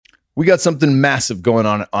We got something massive going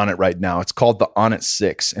on it right now. It's called the Onnit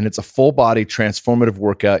 6, and it's a full-body transformative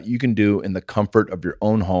workout you can do in the comfort of your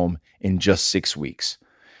own home in just 6 weeks.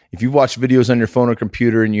 If you've watched videos on your phone or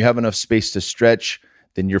computer and you have enough space to stretch,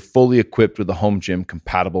 then you're fully equipped with a home gym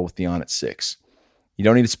compatible with the Onnit 6. You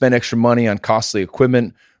don't need to spend extra money on costly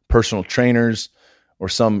equipment, personal trainers, or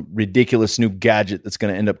some ridiculous new gadget that's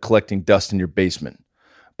going to end up collecting dust in your basement.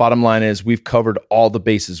 Bottom line is, we've covered all the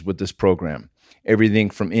bases with this program. Everything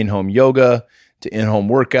from in-home yoga to in-home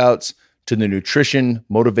workouts to the nutrition,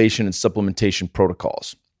 motivation, and supplementation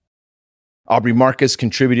protocols. Aubrey Marcus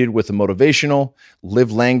contributed with the motivational.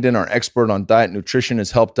 Liv Langdon, our expert on diet and nutrition, has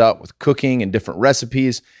helped out with cooking and different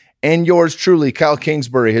recipes. And yours truly, Kyle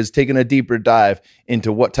Kingsbury, has taken a deeper dive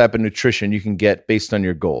into what type of nutrition you can get based on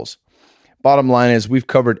your goals. Bottom line is, we've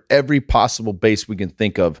covered every possible base we can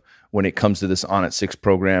think of when it comes to this Onnit 6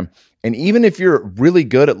 program. And even if you're really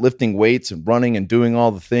good at lifting weights and running and doing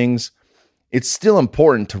all the things, it's still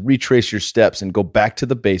important to retrace your steps and go back to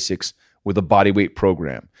the basics with a bodyweight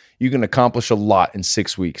program. You can accomplish a lot in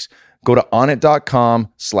 6 weeks. Go to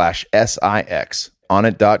onnit.com/SIX,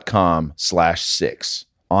 onnit.com/6,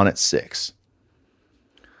 Onnit 6.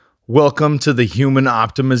 Welcome to the Human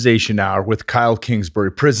Optimization Hour with Kyle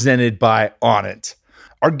Kingsbury, presented by Onnit.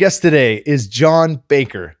 Our guest today is John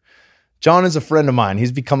Baker. John is a friend of mine.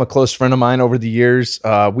 He's become a close friend of mine over the years.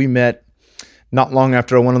 We met not long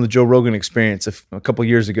after I went on the Joe Rogan Experience a couple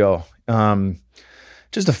years ago.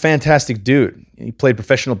 Just a fantastic dude. He played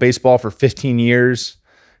professional baseball for 15 years,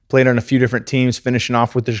 played on a few different teams, finishing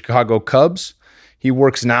off with the Chicago Cubs. He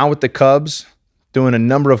works now with the Cubs, doing a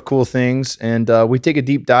number of cool things. And we take a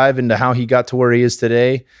deep dive into how he got to where he is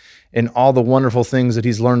today and all the wonderful things that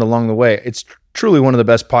he's learned along the way. It's truly one of the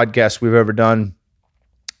best podcasts we've ever done.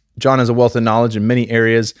 John has a wealth of knowledge in many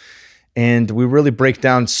areas, and we really break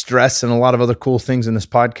down stress and a lot of other cool things in this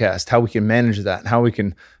podcast, how we can manage that, how we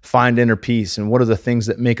can find inner peace, and what are the things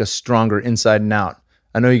that make us stronger inside and out.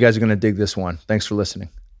 I know you guys are going to dig this one. Thanks for listening.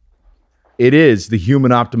 It is the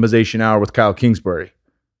Human Optimization Hour with Kyle Kingsbury,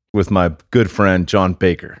 with my good friend, John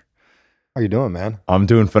Baker. How you doing, man? I'm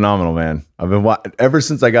doing phenomenal, man. I've been ever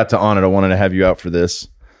since I got to Onnit, I wanted to have you out for this.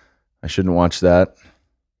 I shouldn't watch that.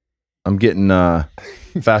 I'm getting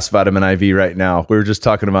fast vitamin IV right now. We were just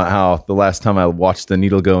talking about how the last time I watched the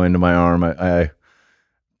needle go into my arm, I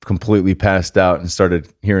completely passed out and started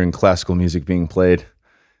hearing classical music being played.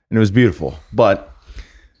 And it was beautiful. But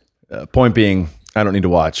point being, I don't need to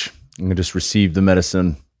watch. I'm going to just receive the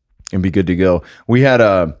medicine and be good to go. We had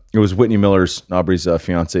it was Whitney Miller's, Aubrey's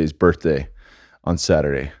fiance's birthday on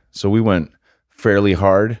Saturday. So we went fairly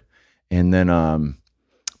hard. And then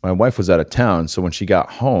my wife was out of town. So when she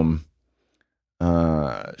got home,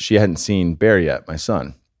 she hadn't seen Bear yet, my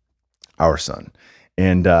son, our son.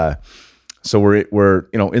 And so we're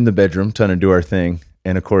in the bedroom trying to do our thing.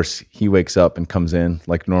 And of course, he wakes up and comes in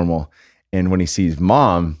like normal. And when he sees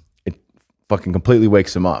mom, it fucking completely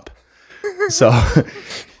wakes him up. So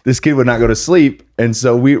this kid would not go to sleep. And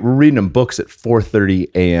so we're reading him books at 4:30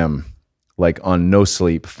 a.m., like on no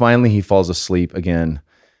sleep. Finally, he falls asleep again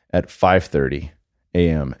at 5:30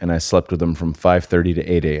 a.m. And I slept with him from 5:30 to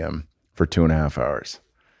 8 a.m. for 2.5 hours.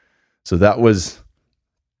 So that was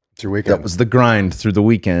it's your weekend. That was the grind through the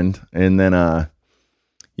weekend. And then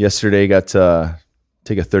yesterday got to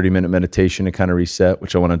take a 30-minute meditation to kind of reset,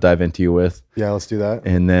 which I want to dive into you with. Yeah, let's do that.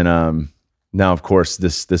 And then now, of course,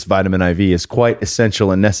 this vitamin IV is quite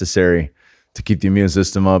essential and necessary to keep the immune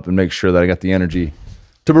system up and make sure that I got the energy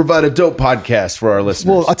to provide a dope podcast for our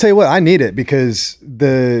listeners. Well, I'll tell you what, I need it because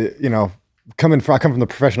I come from the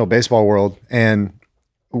professional baseball world, and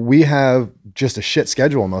we have just a shit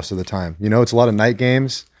schedule most of the time. It's a lot of night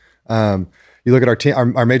games. You look at our team,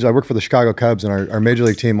 our major. I work for the Chicago Cubs, and our major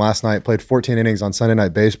league team last night played 14 innings on Sunday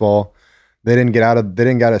Night Baseball. They didn't get out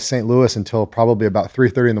of St. Louis until probably about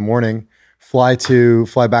 3:30 in the morning. Fly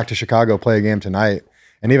back to Chicago, play a game tonight.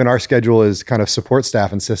 And even our schedule is kind of support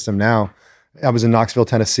staff and system now. I was in Knoxville,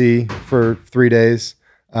 Tennessee for 3 days.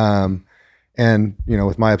 And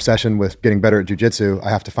with my obsession with getting better at jiu-jitsu, I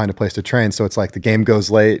have to find a place to train. So it's like the game goes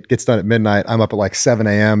late, gets done at midnight. I'm up at like 7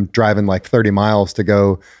 a.m. driving like 30 miles to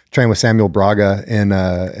go train with Samuel Braga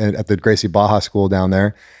at the Gracie Baja school down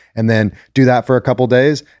there. And then do that for a couple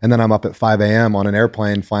days. And then I'm up at 5 a.m. on an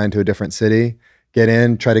airplane flying to a different city. Try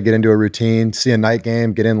to get into a routine, see a night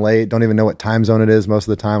game, get in late, don't even know what time zone it is most of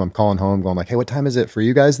the time. I'm calling home going like, hey, what time is it for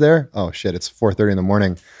you guys there? Oh shit, it's 4:30 in the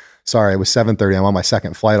morning. Sorry, it was 7:30. I'm on my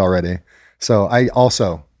second flight already. So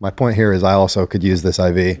my point here is I also could use this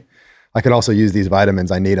IV. I could also use these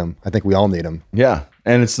vitamins. I need them. I think we all need them. Yeah.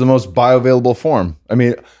 And it's the most bioavailable form. I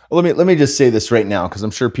mean, let me just say this right now, because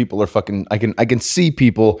I'm sure people are fucking, I can see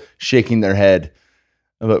people shaking their head.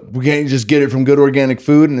 But we can't just get it from good organic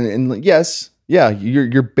food. And yes, yeah,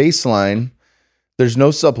 your baseline, there's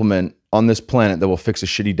no supplement on this planet that will fix a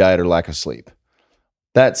shitty diet or lack of sleep.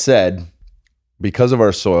 That said, because of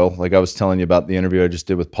our soil, like I was telling you about the interview I just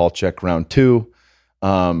did with Paul Check round 2,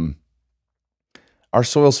 our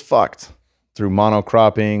soil's fucked through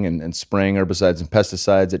monocropping and spraying herbicides and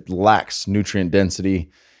pesticides. It lacks nutrient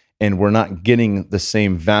density, and we're not getting the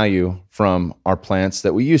same value from our plants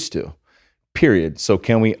that we used to, period. So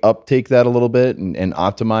can we uptake that a little bit and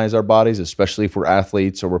optimize our bodies, especially if we're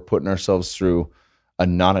athletes or we're putting ourselves through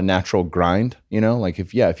not a natural grind? You know, like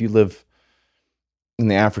if you live in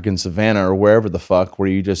the African savannah or wherever the fuck, where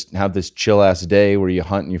you just have this chill ass day where you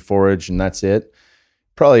hunt and you forage and that's it,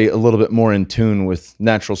 probably a little bit more in tune with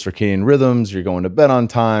natural circadian rhythms. You're going to bed on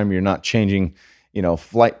time. You're not changing, you know,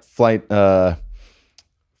 flight patterns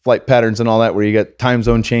and all that, where you get time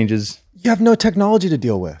zone changes. You have no technology to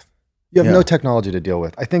deal with. No technology to deal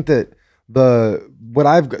with. I think that the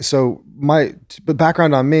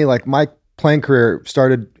background on me, like my playing career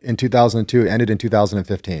started in 2002, ended in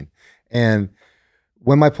 2015. And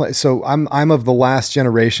when I'm of the last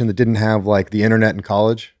generation that didn't have like the internet in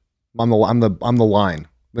college. I'm the line.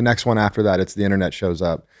 The next one after that, it's the internet shows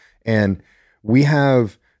up. And we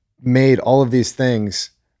have made all of these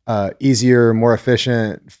things easier, more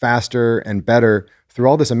efficient, faster, and better through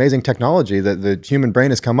all this amazing technology that the human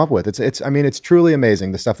brain has come up with. It's truly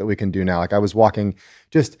amazing, the stuff that we can do now. Like I was walking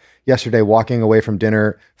just yesterday, walking away from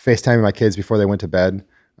dinner, FaceTiming my kids before they went to bed.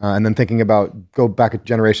 And then thinking about, go back a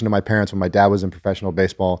generation to my parents when my dad was in professional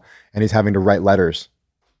baseball and he's having to write letters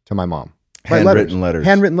to my mom. Handwritten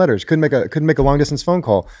letters. Couldn't make a long distance phone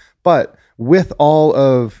call. But with all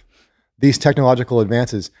of these technological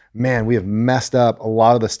advances, man, we have messed up a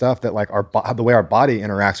lot of the stuff that like the way our body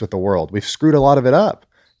interacts with the world. We've screwed a lot of it up,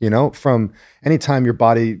 you know, from anytime your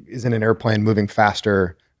body is in an airplane moving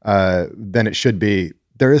faster than it should be,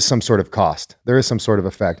 there is some sort of cost. There is some sort of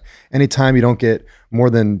effect. Anytime you don't get more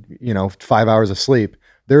than, 5 hours of sleep,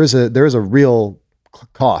 there is a real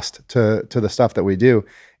cost to the stuff that we do.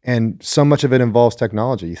 And so much of it involves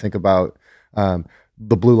technology. You think about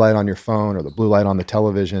the blue light on your phone or the blue light on the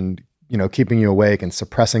television, keeping you awake and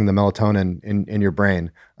suppressing the melatonin in your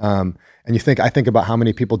brain. And I think about how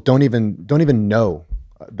many people don't even know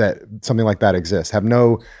that something like that exists, have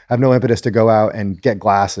no impetus to go out and get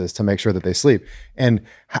glasses to make sure that they sleep. And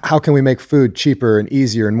how can we make food cheaper and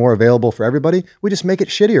easier and more available for everybody? We just make it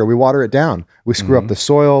shittier. We water it down. We screw up the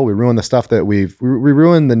soil. We ruin the stuff that we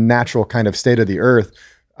ruin the natural kind of state of the earth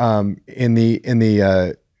with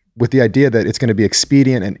the idea that it's going to be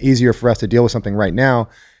expedient and easier for us to deal with something right now.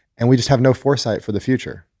 And we just have no foresight for the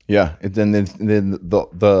future. Yeah. And then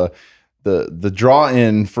the draw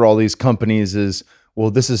in for all these companies is, well,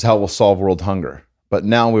 this is how we'll solve world hunger. But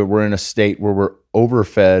now we're in a state where we're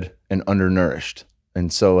overfed and undernourished.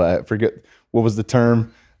 And so I forget, what was the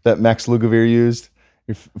term that Max Lugavere used?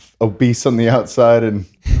 You're obese on the outside and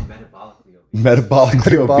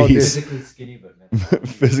metabolically obese.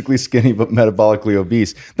 Physically skinny, but metabolically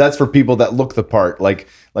obese. That's for people that look the part, like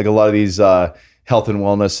a lot of these health and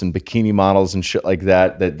wellness and bikini models and shit like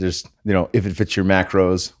that just, if it fits your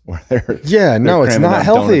macros, or it's not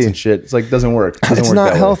healthy and shit. It's like, doesn't work. It's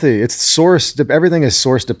not healthy. It's everything is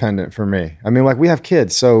source dependent for me. I mean, like we have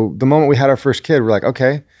kids. So the moment we had our first kid, we're like,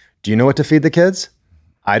 okay, do you know what to feed the kids?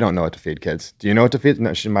 I don't know what to feed kids. Do you know what to feed?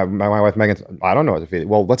 No, my wife, Megan, I don't know what to feed.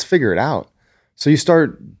 Well, let's figure it out. So you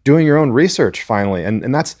start doing your own research finally. And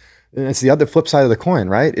it's the other flip side of the coin,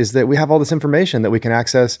 right? Is that we have all this information that we can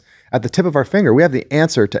access at the tip of our finger. We have the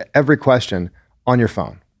answer to every question on your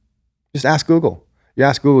phone. Just ask Google. You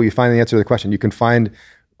ask Google, you find the answer to the question. You can find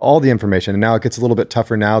all the information. And now it gets a little bit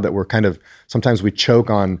tougher now that sometimes we choke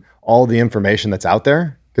on all the information that's out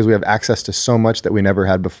there because we have access to so much that we never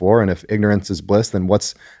had before. And if ignorance is bliss, then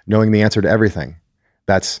what's knowing the answer to everything?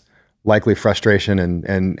 That's likely frustration and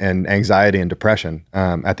anxiety and depression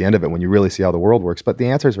at the end of it when you really see how the world works. But the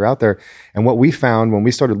answers are out there. And what we found when we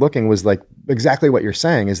started looking was like exactly what you're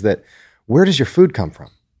saying, is that where does your food come from?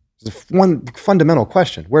 It's one fundamental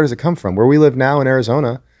question. Where does it come from? Where we live now in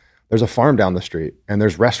Arizona, there's a farm down the street and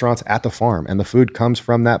there's restaurants at the farm and the food comes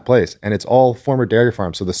from that place. And it's all former dairy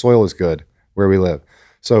farms. So the soil is good where we live.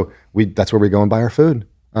 So that's where we go and buy our food.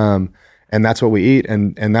 And that's what we eat.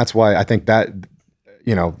 And that's why I think that,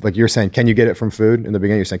 like you're saying, can you get it from food? In the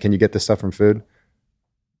beginning, you're saying, can you get this stuff from food?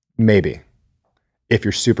 Maybe. if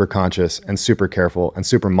you're super conscious and super careful and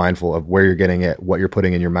super mindful of where you're getting it, what you're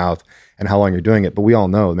putting in your mouth, and how long you're doing it. But we all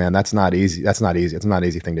know, man, that's not easy. It's not an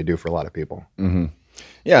easy thing to do for a lot of people. Mm-hmm.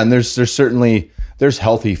 Yeah, and there's certainly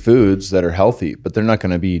healthy foods that are healthy, but they're not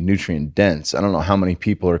going to be nutrient dense. I don't know how many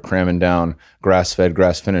people are cramming down grass-fed,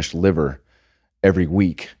 grass-finished liver every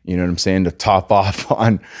week. You know what I'm saying? To top off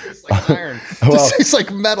on, it's like iron. Well, it's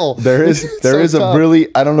like metal. There is a really,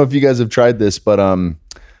 I don't know if you guys have tried this, but and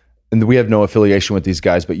we have no affiliation with these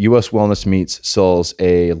guys, but US Wellness Meats sells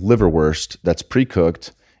a liverwurst that's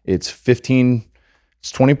pre-cooked. It's 20%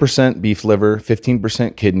 beef liver,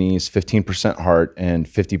 15% kidneys, 15% heart, and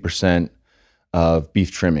 50% of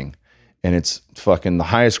beef trimming. And it's fucking the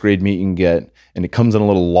highest grade meat you can get. And it comes in a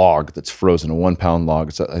little log that's frozen, a 1 pound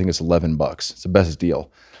log. I think it's $11. It's the best deal.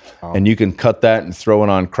 Oh. And you can cut that and throw it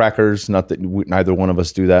on crackers. Not that neither one of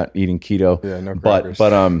us do that, eating keto. Yeah, no crackers.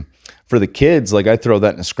 But for the kids, like I throw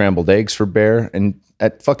that in scrambled eggs for Bear. And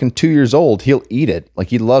at fucking 2 years old, he'll eat it. Like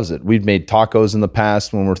he loves it. We've made tacos in the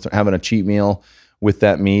past when we're having a cheat meal with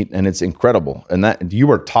that meat, and it's incredible. And that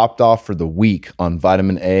you are topped off for the week on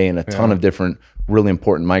vitamin A and a ton of different really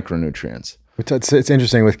important micronutrients. It's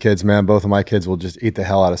interesting with kids, man. Both of my kids will just eat the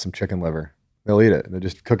hell out of some chicken liver. They'll eat it. They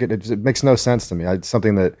just cook it. It makes no sense to me. It's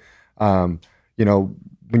something that, you know,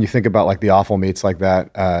 when you think about like the awful meats like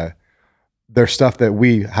that, there's stuff that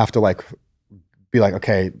we have to like be like,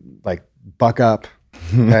 okay, like buck up,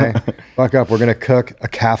 okay, buck up. We're gonna cook a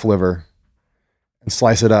calf liver and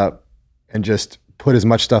slice it up and just put as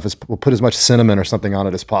much cinnamon or something on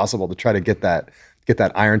it as possible to try to get that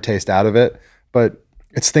iron taste out of it. But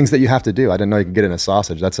it's things that you have to do. I didn't know you could get it in a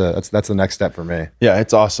sausage. That's the next step for me. Yeah,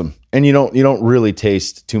 it's awesome. And you don't really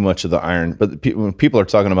taste too much of the iron. But when people are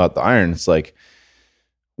talking about the iron, it's like,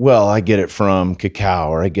 well, I get it from cacao,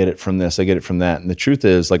 or I get it from this, I get it from that. And the truth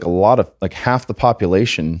is, like half the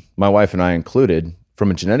population, my wife and I included,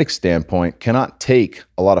 from a genetic standpoint, cannot take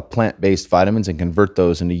a lot of plant-based vitamins and convert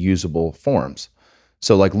those into usable forms.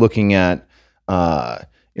 So like looking at,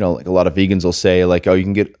 like a lot of vegans will say like, oh, you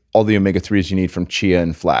can get all the omega-3s you need from chia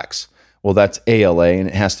and flax. Well, that's ALA, and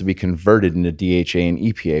it has to be converted into DHA and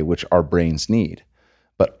EPA, which our brains need.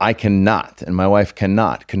 But I cannot, and my wife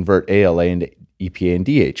cannot convert ALA into EPA and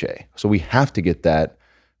DHA. So we have to get that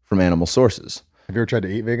from animal sources. Have you ever tried to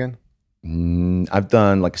eat vegan? I've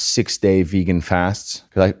done like 6-day vegan fasts,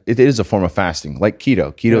 because it is a form of fasting, like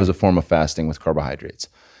keto. Keto is a form of fasting with carbohydrates.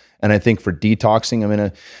 And I think for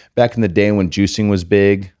detoxing, back in the day when juicing was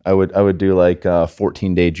big, I would do like a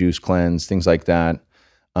 14-day juice cleanse, things like that.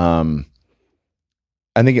 I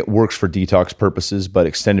think it works for detox purposes, but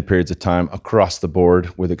extended periods of time across the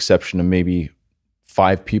board, with exception of maybe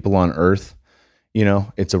 5 people on Earth,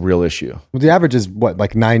 it's a real issue. Well, the average is what,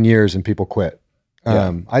 like 9 years, and people quit.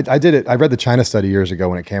 Yeah. I did it. I read the China study years ago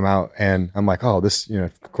when it came out, and I'm like, oh, this,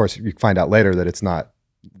 of course you find out later that it's not,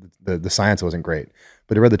 the science wasn't great,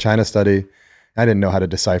 but I read the China study. I didn't know how to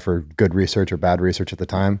decipher good research or bad research at the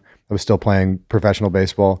time. I was still playing professional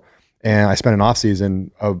baseball, and I spent an off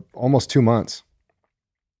season of almost 2 months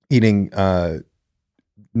eating vegan,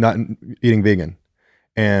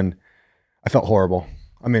 and I felt horrible.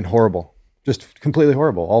 Horrible, just completely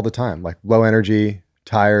horrible all the time. Like low energy,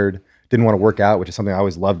 tired, didn't want to work out, which is something I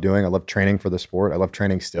always loved doing. I love training for the sport. I love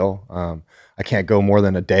training still. I can't go more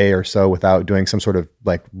than a day or so without doing some sort of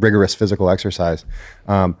like rigorous physical exercise.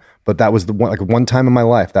 But that was one time in my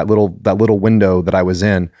life, that little window that I was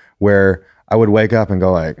in, where I would wake up and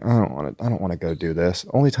go like, I don't want to go do this.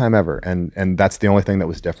 Only time ever. And that's the only thing that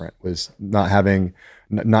was different, was not getting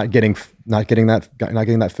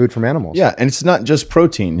that food from animals. Yeah. And it's not just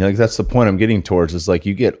protein. Like that's the point I'm getting towards, is like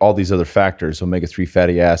you get all these other factors, omega-3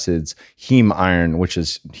 fatty acids, heme iron, which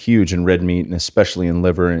is huge in red meat and especially in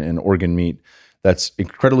liver and organ meat. That's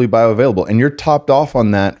incredibly bioavailable. And you're topped off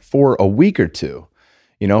on that for a week or two,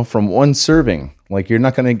 from one serving. Like you're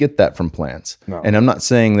not going to get that from plants. No. And I'm not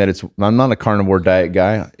saying that I'm not a carnivore diet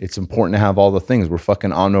guy. It's important to have all the things. We're fucking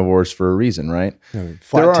omnivores for a reason, right?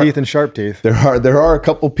 Flat teeth and sharp teeth. There are a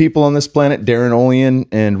couple people on this planet, Darren Olean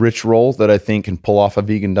and Rich Roll, that I think can pull off a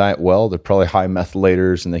vegan diet well. They're probably high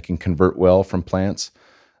methylators and they can convert well from plants.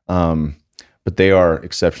 But they are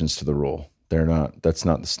exceptions to the rule. That's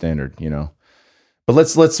not the standard,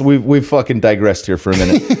 But we've fucking digressed here for a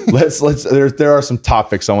minute. There are some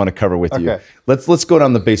topics I want to cover with you. Let's go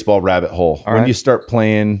down the baseball rabbit hole. When you start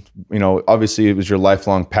playing, obviously it was your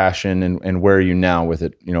lifelong passion, and where are you now with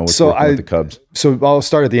it? With the Cubs. So I'll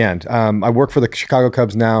start at the end. I work for the Chicago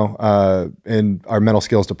Cubs now in our mental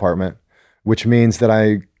skills department, which means that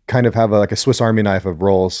I kind of have a Swiss Army knife of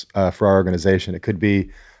roles for our organization. It could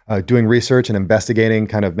be doing research and investigating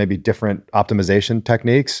kind of maybe different optimization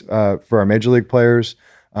techniques for our major league players.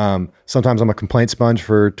 Sometimes I'm a complaint sponge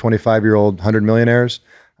for 25-year-old 100 millionaires.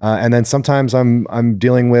 And then sometimes I'm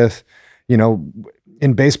dealing with,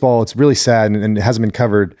 in baseball, it's really sad and it hasn't been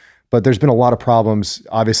covered, but there's been a lot of problems,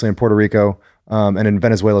 obviously in Puerto Rico and in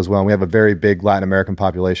Venezuela as well. And we have a very big Latin American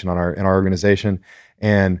population in our organization.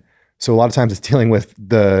 And so a lot of times it's dealing with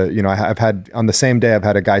I've had on the same day, I've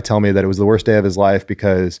had a guy tell me that it was the worst day of his life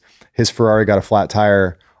because his Ferrari got a flat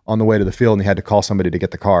tire on the way to the field and he had to call somebody to get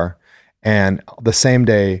the car. And the same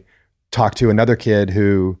day talked to another kid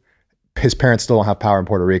who his parents still don't have power in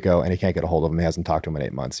Puerto Rico and he can't get a hold of him. He hasn't talked to him in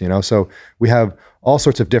 8 months, So we have all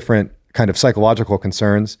sorts of different kind of psychological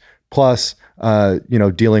concerns, plus,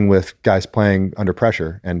 dealing with guys playing under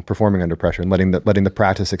pressure and performing under pressure and letting the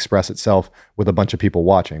practice express itself with a bunch of people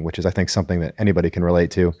watching, which is, I think, something that anybody can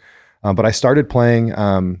relate to. But I started playing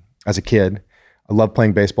as a kid. I loved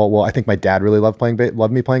playing baseball. Well, I think my dad really loved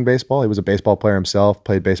me playing baseball. He was a baseball player himself,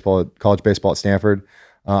 played college baseball at Stanford.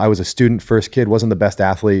 I was a student first kid, wasn't the best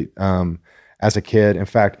athlete as a kid. In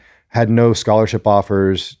fact, had no scholarship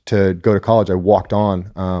offers to go to college. I walked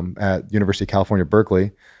on at University of California,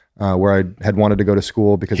 Berkeley, where I had wanted to go to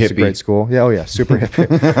school because it's a great school. Yeah, oh yeah, super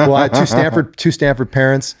hippie. Well, I had two Stanford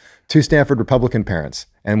parents, two Stanford Republican parents,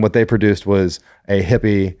 and what they produced was a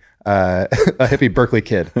hippie Berkeley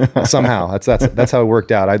kid. Somehow, that's how it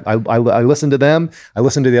worked out. I listened to them. I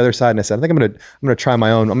listened to the other side, and I said, I think I'm gonna try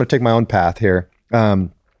my own. I'm gonna take my own path here.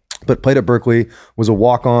 But played at Berkeley, was a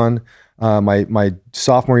walk-on. My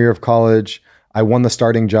sophomore year of college, I won the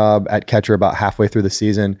starting job at catcher about halfway through the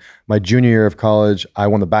season. My junior year of college, I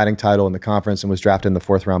won the batting title in the conference and was drafted in the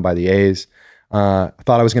 4th round by the A's. I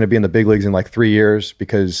thought I was going to be in the big leagues in like 3 years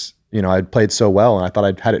because, I'd played so well and I thought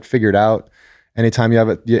I'd had it figured out. Anytime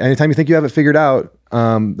you think you have it figured out,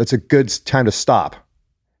 that's a good time to stop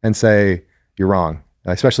and say, you're wrong.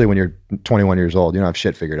 Especially when you're 21 years old, you don't have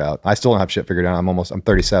shit figured out. I still don't have shit figured out. I'm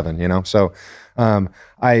 37, So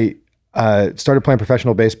I started playing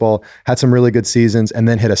professional baseball, had some really good seasons, and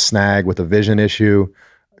then hit a snag with a vision issue,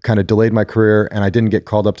 kind of delayed my career, and I didn't get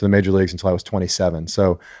called up to the major leagues until I was 27.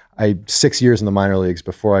 So 6 years in the minor leagues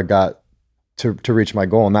before I got to reach my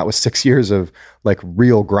goal. And that was 6 years of like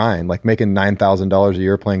real grind, like making $9,000 a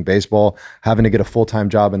year playing baseball, having to get a full-time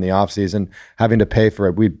job in the off season, having to pay for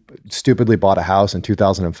it. We stupidly bought a house in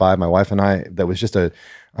 2005, my wife and I, that was just at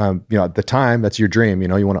the time, that's your dream,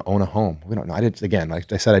 you want to own a home. We don't know.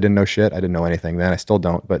 Like I said, I didn't know shit. I didn't know anything then. I still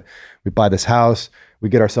don't, but we buy this house, we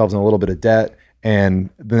get ourselves in a little bit of debt. And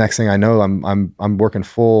the next thing I know, I'm working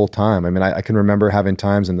full time. I mean, I can remember having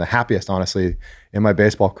times, and the happiest, honestly, in my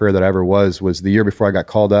baseball career that I ever was the year before I got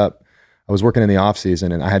called up. I was working in the off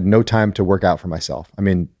season, and I had no time to work out for myself. I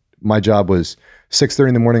mean, my job was 6:30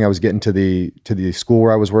 in the morning. I was getting to the school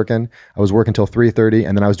where I was working. I was working till 3:30,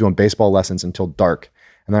 and then I was doing baseball lessons until dark.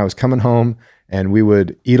 And then I was coming home, and we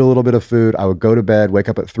would eat a little bit of food. I would go to bed, wake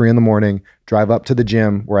up at 3 a.m, drive up to the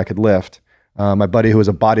gym where I could lift. My buddy, who was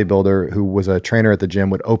a bodybuilder, who was a trainer at the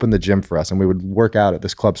gym, would open the gym for us, and we would work out at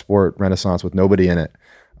this Club Sport Renaissance with nobody in it.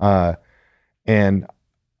 And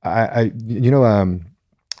the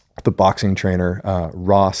boxing trainer,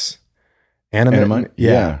 Ross Anneman.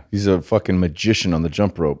 Yeah. He's a fucking magician on the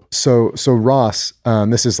jump rope. So Ross,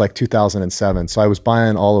 this is like 2007. So I was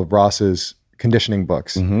buying all of Ross's conditioning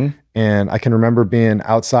books. Mm-hmm. And I can remember being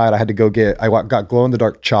outside. I got glow in the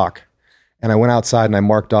dark chalk. And I went outside and I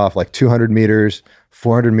marked off like 200 meters,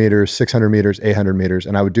 400 meters, 600 meters, 800 meters.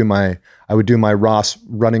 And I would do my Ross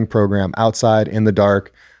running program outside in the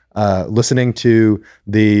dark, listening to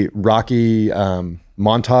the Rocky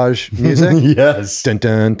montage music. Yes. Dun,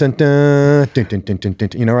 dun, dun, dun, dun, dun, dun, dun,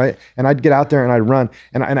 dun, right? And I'd get out there and I'd run.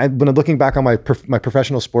 And when I'm looking back on my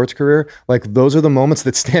professional sports career, like those are the moments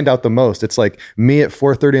that stand out the most. It's like me at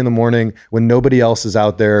 4:30 in the morning when nobody else is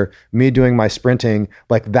out there, me doing my sprinting.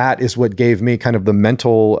 Like that is what gave me kind of the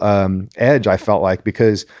mental edge, I felt like,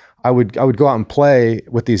 because I would go out and play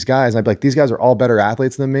with these guys, and I'd be like, these guys are all better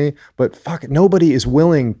athletes than me, but fuck it, nobody else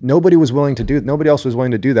was willing to do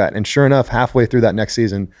that. And sure enough, halfway through that next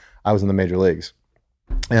season, I was in the major leagues.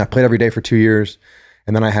 And I played every day for 2 years.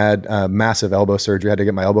 And then I had massive elbow surgery. I had to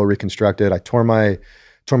get my elbow reconstructed. I tore my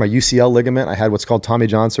UCL ligament. I had what's called Tommy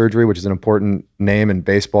John surgery, which is an important name in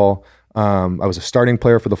baseball. I was a starting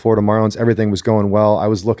player for the Florida Marlins. Everything was going well. I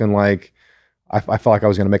was looking like, I felt like I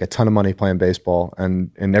was going to make a ton of money playing baseball, and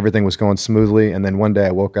everything was going smoothly. And then one day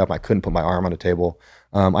I woke up, I couldn't put my arm on a table.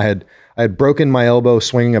 I had broken my elbow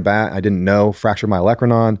swinging a bat. I didn't know, fractured my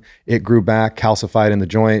olecranon. It grew back, calcified in the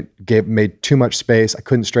joint, made too much space. I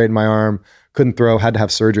couldn't straighten my arm, couldn't throw, had to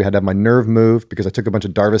have surgery, had to have my nerve moved because I took a bunch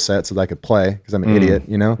of Darvocet so that I could play because I'm an idiot,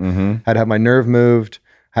 you know? Had to have my nerve moved,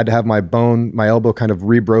 had to have my elbow kind of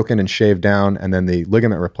rebroken and shaved down, and then the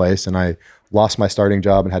ligament replaced. And I lost my starting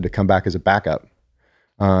job and had to come back as a backup.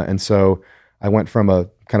 And so I went from a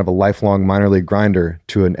kind of a lifelong minor league grinder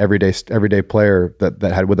to an everyday player that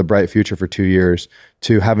had with a bright future for 2 years,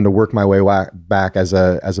 to having to work my way back as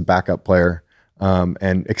a backup player.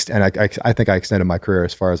 I think I extended my career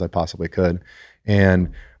as far as I possibly could. And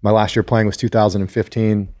my last year playing was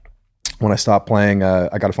 2015. When I stopped playing,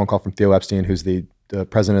 I got a phone call from Theo Epstein, who's the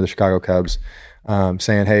president of the Chicago Cubs,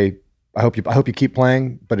 saying, "Hey, I hope you keep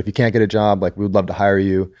playing, but if you can't get a job, like, we would love to hire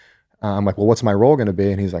you." I'm like, "Well, what's my role going to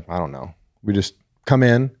be?" And he's like, "I don't know. We just come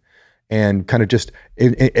in and kind of just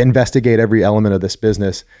investigate every element of this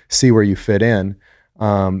business, see where you fit in."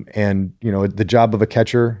 And the job of a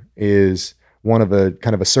catcher is one of a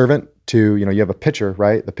kind of a servant to, you have a pitcher,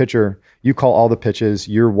 right? The pitcher, you call all the pitches,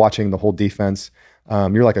 you're watching the whole defense.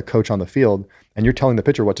 You're like a coach on the field, and you're telling the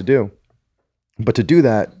pitcher what to do. But to do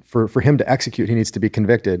that, for him to execute, he needs to be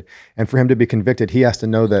convicted. And for him to be convicted, he has to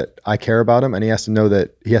know that I care about him, and he has to know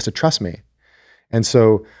that he has to trust me. And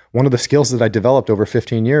so one of the skills that I developed over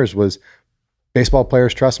 15 years was baseball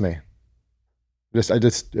players trust me. It's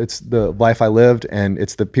the life I lived, and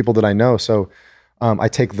it's the people that I know. So I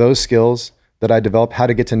take those skills that I developed, how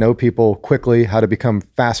to get to know people quickly, how to become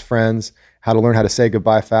fast friends, how to learn how to say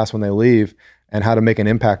goodbye fast when they leave, and how to make an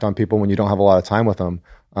impact on people when you don't have a lot of time with them.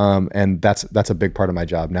 And that's a big part of my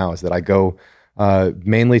job now, is that I go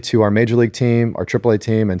mainly to our major league team, our AAA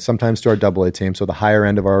team, and sometimes to our AA team, so the higher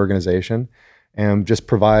end of our organization, and just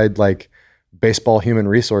provide like baseball human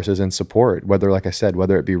resources and support, whether, like I said,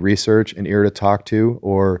 whether it be research, an ear to talk to,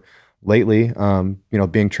 or lately,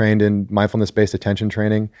 being trained in mindfulness-based attention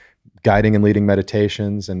training, guiding and leading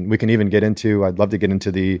meditations. And we can even I'd love to get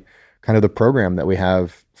into the kind of the program that we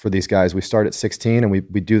have for these guys. We start at 16, and we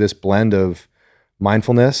do this blend of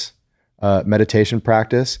mindfulness, meditation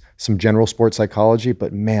practice, some general sports psychology,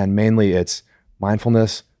 but man, mainly it's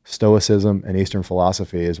mindfulness, stoicism, and Eastern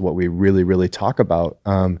philosophy is what we really, really talk about.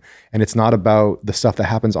 And it's not about the stuff that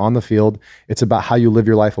happens on the field. It's about how you live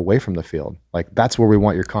your life away from the field. Like, that's where we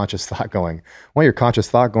want your conscious thought going. We want your conscious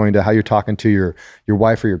thought going to how you're talking to your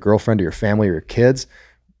wife or your girlfriend or your family or your kids.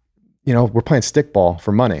 We're playing stickball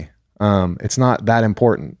for money. It's not that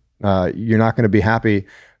important. You're not going to be happy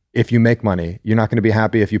if you make money. You're not going to be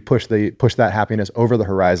happy if you push that happiness over the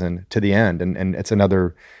horizon to the end. And it's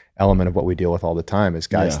another element of what we deal with all the time, is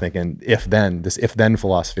guys thinking this if then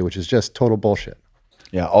philosophy, which is just total bullshit.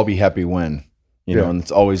 Yeah, I'll be happy when, and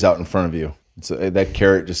it's always out in front of you. That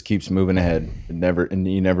carrot just keeps moving ahead, and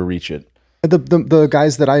you never reach it. The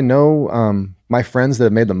guys that I know, my friends that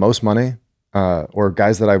have made the most money, or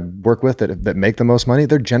guys that I work with that make the most money,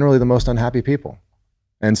 they're generally the most unhappy people.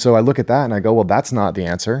 And so I look at that and I go, well, that's not the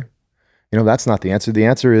answer. That's not the answer. The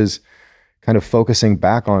answer is kind of focusing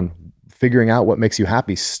back on figuring out what makes you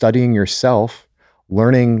happy, studying yourself,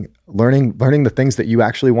 learning the things that you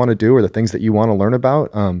actually want to do, or the things that you want to learn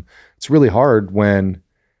about. It's really hard when,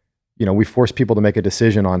 we force people to make a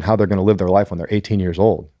decision on how they're going to live their life when they're 18 years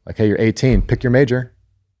old. Like, hey, you're 18, pick your major.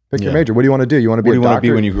 Pick your major. What do you want to do? You want to be a doctor? What do you want to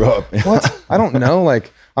be when you grow up? What? I don't know.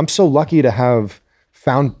 Like, I'm so lucky to have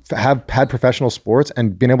had professional sports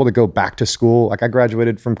and been able to go back to school. Like, I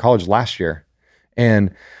graduated from college last year,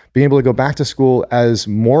 and being able to go back to school as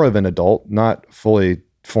more of an adult, not fully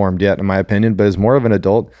formed yet in my opinion, but as more of an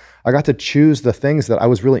adult, I got to choose the things that I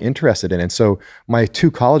was really interested in. And so my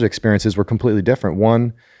two college experiences were completely different.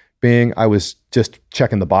 One being I was just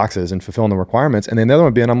checking the boxes and fulfilling the requirements. And then the other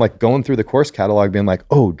one being I'm like going through the course catalog being like,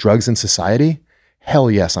 oh, drugs in society?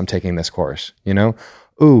 Hell yes, I'm taking this course.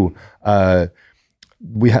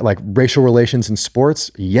 We had like racial relations in sports.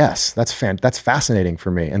 Yes, that's fascinating for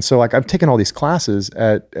me. And so like I've taken all these classes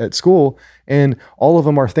at school, and all of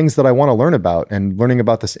them are things that I want to learn about, and learning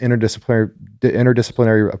about this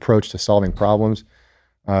interdisciplinary approach to solving problems.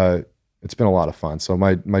 It's been a lot of fun. So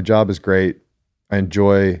my job is great. I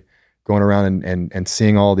enjoy going around and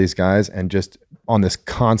seeing all these guys, and just on this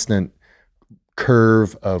constant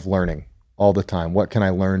curve of learning all the time. What can I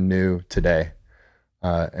learn new today?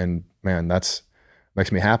 And man, makes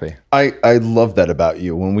me happy. I love that about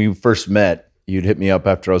you. When we first met, you'd hit me up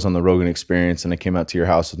after I was on the Rogan Experience, and I came out to your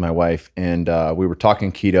house with my wife, and we were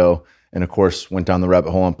talking keto, and of course went down the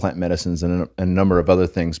rabbit hole on plant medicines and a number of other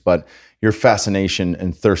things. But your fascination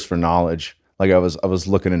and thirst for knowledge, like I was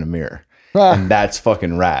looking in a mirror. And that's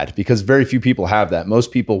fucking rad, because very few people have that.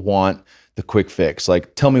 Most people want the quick fix.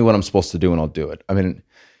 Like, tell me what I'm supposed to do and I'll do it. I mean,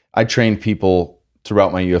 I trained people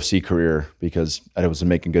throughout my UFC career because I was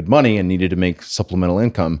making good money and needed to make supplemental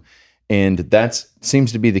income. And that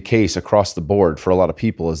seems to be the case across the board for a lot of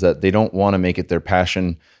people, is that they don't want to make it their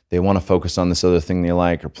passion. They want to focus on this other thing they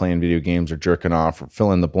like, or playing video games, or jerking off, or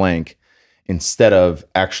fill in the blank, instead of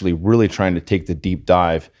actually really trying to take the deep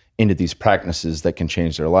dive into these practices that can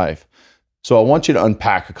change their life. So I want you to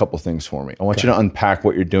unpack a couple things for me. I want you to unpack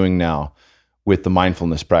what you're doing now with the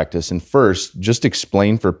mindfulness practice. And first, just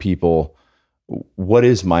explain for people, what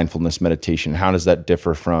is mindfulness meditation? How does that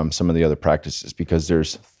differ from some of the other practices? Because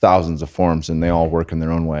there's thousands of forms and they all work in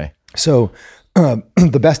their own way. So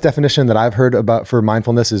the best definition that I've heard about for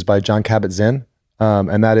mindfulness is by Jon Kabat-Zinn.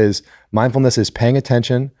 And that is, mindfulness is paying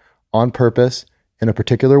attention on purpose in a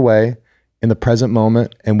particular way in the present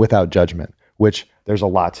moment and without judgment, which there's a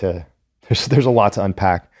lot to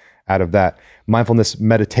unpack out of that. Mindfulness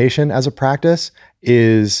meditation as a practice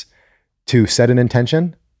is to set an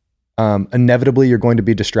intention. Inevitably, you're going to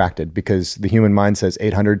be distracted because the human mind says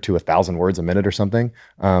 800 to 1,000 words a minute or something.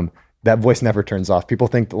 That voice never turns off. People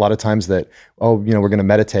think a lot of times that, we're going to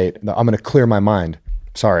meditate. I'm going to clear my mind.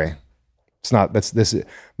 Sorry, it's not. This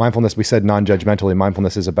mindfulness. We said non-judgmentally.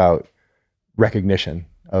 Mindfulness is about recognition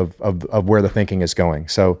of where the thinking is going.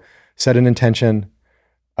 So set an intention.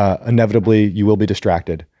 Inevitably, you will be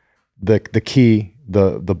distracted. The key,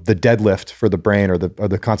 the deadlift for the brain or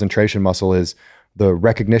the concentration muscle is the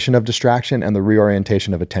recognition of distraction and the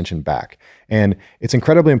reorientation of attention back. And it's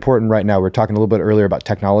incredibly important right now. We were talking a little bit earlier about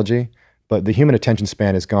technology, but the human attention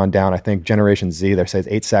span has gone down. I think Generation Z, they say it's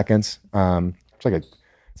 8 seconds. It's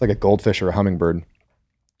like a goldfish or a hummingbird.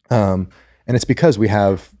 And it's because we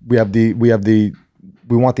want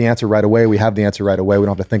the answer right away. We have the answer right away. We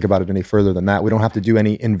don't have to think about it any further than that. We don't have to do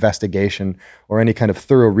any investigation or any kind of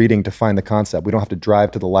thorough reading to find the concept. We don't have to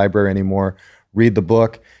drive to the library anymore, read the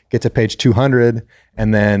book, get to page 200,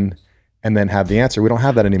 and then have the answer. We don't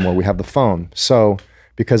have that anymore. We have the phone. So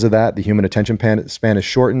because of that, the human attention span is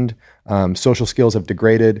shortened. Social skills have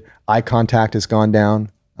degraded. Eye contact has gone down.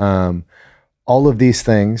 All of these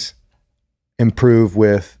things improve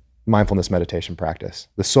with mindfulness meditation practice.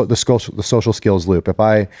 The social skills loop. If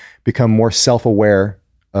I become more self-aware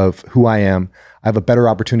of who I am, I have a better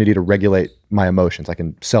opportunity to regulate my emotions. I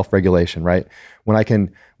can self-regulation, right? When I can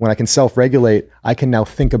self-regulate, I can now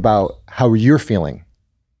think about how you're feeling,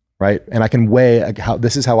 right? And I can weigh how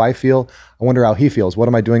this is how I feel. I wonder how he feels. What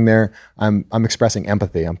am I doing there? I'm expressing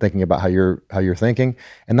empathy. I'm thinking about how you're thinking,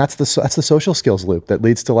 and that's the social skills loop that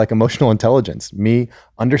leads to like emotional intelligence. Me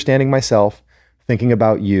understanding myself, thinking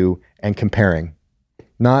about you, and comparing.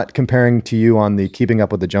 Not comparing to you on the keeping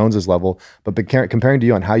up with the Joneses level, but comparing to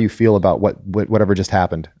you on how you feel about whatever just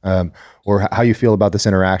happened, or how you feel about this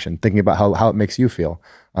interaction, thinking about how it makes you feel.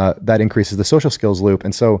 That increases the social skills loop.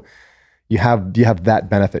 And so you have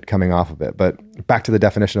that benefit coming off of it. But back to the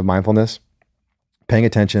definition of mindfulness, paying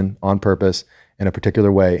attention on purpose in a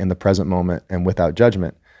particular way in the present moment and without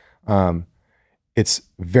judgment. It's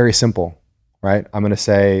very simple, right? I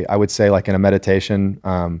would say like in a meditation,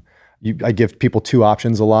 I give people 2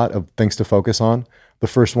 options a lot of things to focus on. The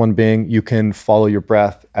first one being you can follow your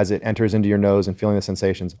breath as it enters into your nose and feeling the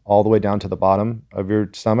sensations all the way down to the bottom of your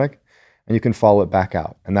stomach, and you can follow it back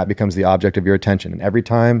out. And that becomes the object of your attention. And every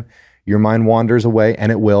time your mind wanders away,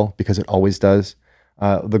 and it will, because it always does,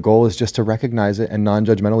 the goal is just to recognize it and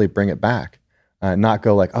non-judgmentally bring it back. Not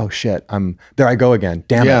go like, oh shit, there I go again.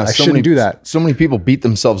 Damn it, I shouldn't do that. So many people beat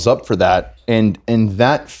themselves up for that. And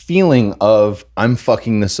that feeling of I'm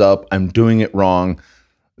fucking this up, I'm doing it wrong,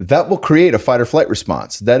 that will create a fight or flight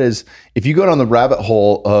response. That is, if you go down the rabbit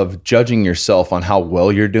hole of judging yourself on how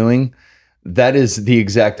well you're doing, that is the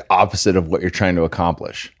exact opposite of what you're trying to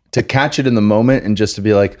accomplish. To catch it in the moment and just to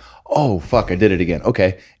be like, oh fuck, I did it again.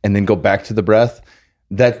 Okay. And then go back to the breath.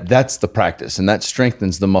 That's the practice, and that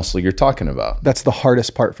strengthens the muscle you're talking about. That's the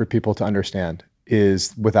hardest part for people to understand,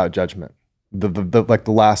 is without judgment. The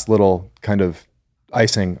last little kind of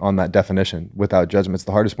icing on that definition, without judgment. It's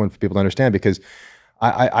the hardest one for people to understand, because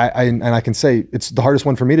I can say it's the hardest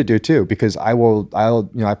one for me to do too, because I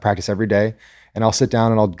practice every day, and I'll sit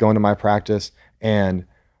down and I'll go into my practice and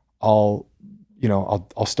I'll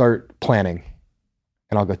start planning,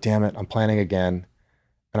 and I'll go, damn it, I'm planning again.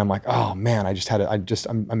 And I'm like, oh man,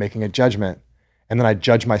 I'm making a judgment. And then I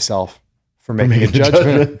judge myself for making a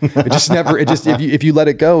judgment. If you let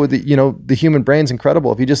it go, the human brain's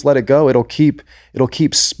incredible. If you just let it go, it'll keep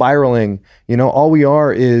spiraling. All we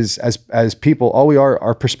are is, as people,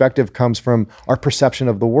 our perspective comes from our perception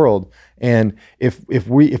of the world. And if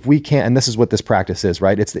we can't, and this is what this practice is,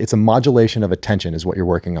 right? It's a modulation of attention is what you're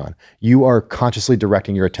working on. You are consciously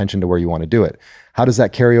directing your attention to where you want to do it. How does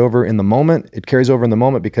that carry over in the moment? It carries over in the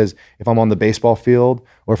moment because if I'm on the baseball field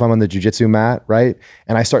or if I'm on the jiu-jitsu mat, right?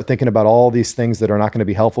 And I start thinking about all these things that are not going to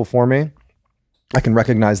be helpful for me, I can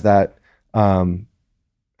recognize that, and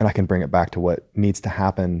I can bring it back to what needs to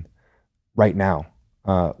happen right now,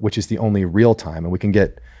 which is the only real time. And we can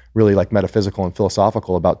get really like metaphysical and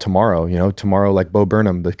philosophical about tomorrow. You know, tomorrow, like Bo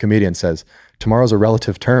Burnham, the comedian, says, tomorrow's a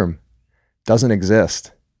relative term, doesn't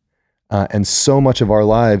exist. And so much of our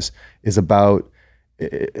lives is about,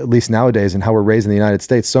 at least nowadays and how we're raised in the United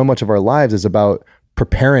States, so much of our lives is about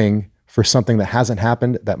preparing for something that hasn't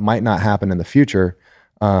happened, that might not happen in the future.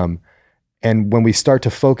 And when we start to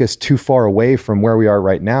focus too far away from where we are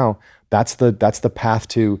right now, that's the path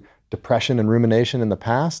to depression and rumination in the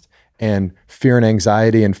past, and fear and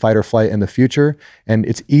anxiety and fight or flight in the future. And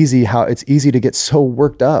it's easy to get so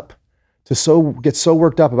worked up,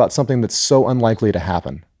 about something that's so unlikely to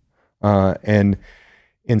happen. And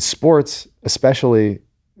in sports, especially,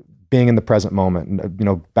 being in the present moment, you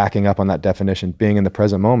know, backing up on that definition, being in the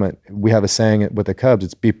present moment, we have a saying with the Cubs,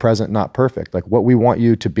 it's be present, not perfect. Like, what we want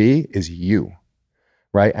you to be is you,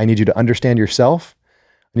 right? I need you to understand yourself.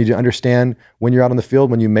 I need you to understand when you're out on the field,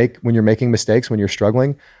 when you're making mistakes, when you're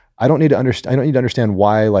struggling. I don't need to understand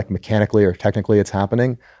why, like, mechanically or technically it's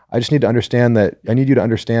happening. I just need to understand that I need you to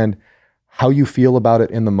understand how you feel about it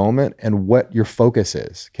in the moment and what your focus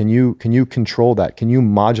is. Can you control that? Can you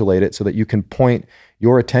modulate it so that you can point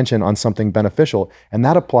your attention on something beneficial? And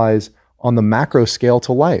that applies on the macro scale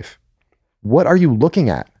to life. What are you looking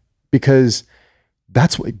at? Because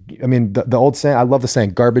that's what, I mean, the old saying, I love the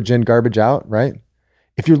saying, garbage in, garbage out, right?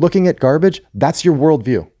 If you're looking at garbage, that's your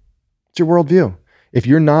worldview. It's your worldview. If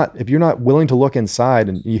you're not willing to look inside,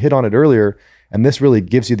 and you hit on it earlier, and this really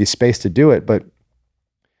gives you the space to do it, but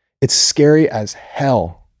it's scary as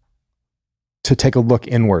hell to take a look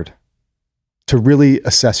inward, to really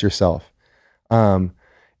assess yourself. And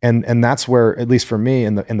that's where, at least for me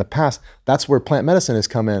in the past, that's where plant medicine has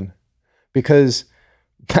come in, because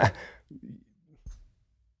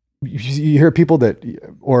you hear people that,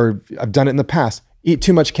 or I've done it in the past, eat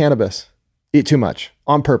too much cannabis, eat too much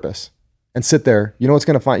on purpose, and sit there. You know what's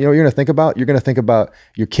going to find, you know what you're going to think about? You're going to think about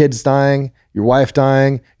your kids dying, your wife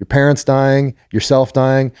dying, your parents dying, yourself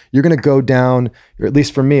dying. You're going to go down, or at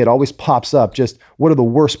least for me, it always pops up, just what are the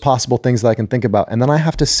worst possible things that I can think about? And then I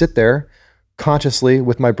have to sit there consciously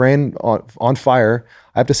with my brain on fire.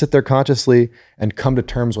 I have to sit there consciously and come to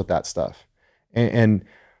terms with that stuff. And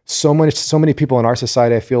so many people in our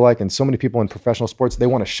society, I feel like, and so many people in professional sports, they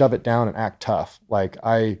want to shove it down and act tough. Like,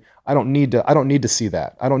 I don't need to see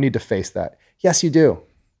that. I don't need to face that. Yes, you do.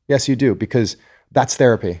 Yes, you do. Because that's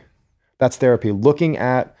therapy. That's therapy. Looking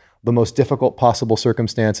at the most difficult possible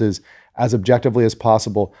circumstances as objectively as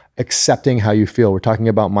possible, accepting how you feel. We're talking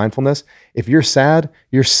about mindfulness. If you're sad,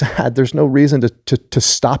 you're sad. There's no reason to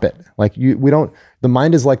stop it. Like, the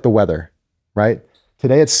mind is like the weather, right?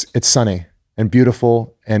 Today it's sunny and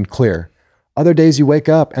beautiful and clear. Other days you wake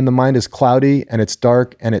up and the mind is cloudy and it's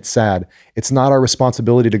dark and it's sad. It's not our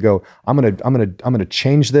responsibility to go, I'm gonna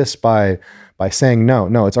change this by saying no.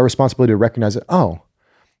 No, it's our responsibility to recognize it. Oh,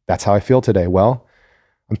 that's how I feel today. Well,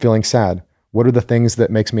 I'm feeling sad. What are the things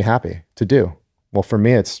that makes me happy to do? Well, for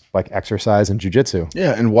me, it's like exercise and jujitsu.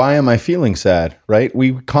 Yeah. And why am I feeling sad? Right?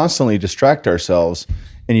 We constantly distract ourselves.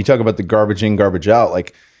 And you talk about the garbage in, garbage out.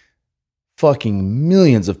 Like, fucking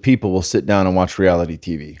millions of people will sit down and watch reality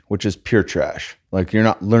TV, which is pure trash. Like, you're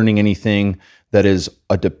not learning anything that is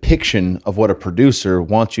a depiction of what a producer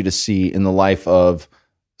wants you to see in the life of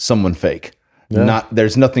someone fake. Yeah.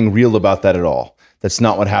 There's nothing real about that at all. That's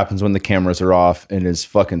not what happens when the cameras are off and is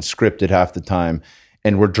fucking scripted half the time.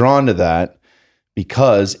 And we're drawn to that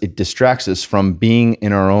because it distracts us from being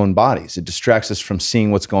in our own bodies. It distracts us from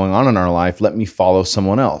seeing what's going on in our life. Let me follow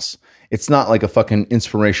someone else. It's not like a fucking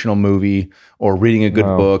inspirational movie or reading a good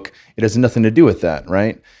book. It has nothing to do with that,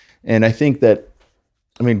 right? And I think that,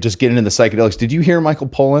 I mean, just getting into the psychedelics. Did you hear Michael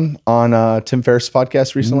Pollan on Tim Ferriss'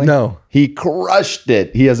 podcast recently? No. He crushed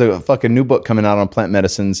it. He has a fucking new book coming out on plant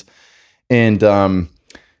medicines. And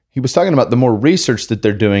he was talking about the more research that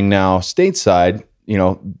they're doing now stateside. You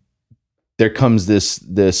know, there comes this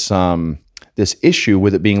issue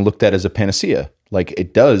with it being looked at as a panacea. Like,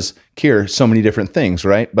 it does cure so many different things,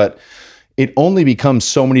 right? But it only becomes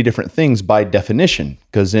so many different things by definition,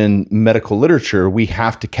 because in medical literature, we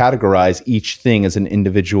have to categorize each thing as an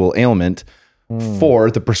individual ailment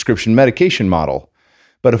for the prescription medication model.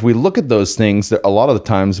 But if we look at those things, a lot of the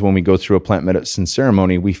times when we go through a plant medicine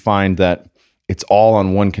ceremony, we find that it's all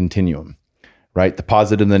on one continuum, right? The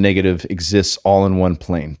positive and the negative exists all in one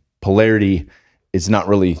plane. Polarity is not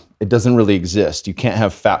really, it doesn't really exist. You can't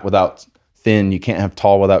have fat without thin. You can't have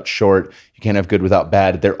tall without short. You can't have good without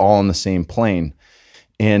bad. They're all on the same plane.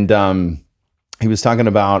 And he was talking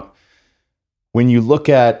about when you look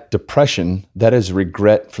at depression, that is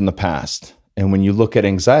regret from the past. And when you look at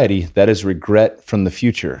anxiety, that is regret from the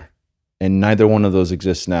future. And neither one of those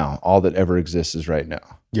exists now. All that ever exists is right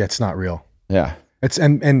now. Yeah, it's not real. Yeah. It's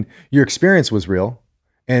and your experience was real,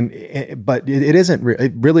 but it isn't real.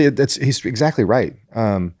 It really, he's exactly right.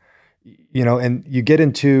 You know, and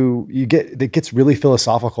it gets really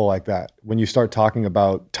philosophical like that when you start talking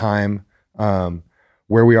about time,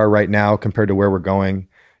 where we are right now compared to where we're going.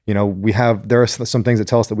 You know, there are some things that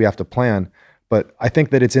tell us that we have to plan, but I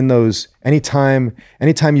think that it's in those, anytime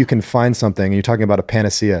you can find something, and you're talking about a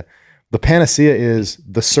panacea, the panacea is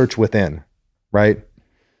the search within, right?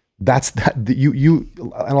 That's that you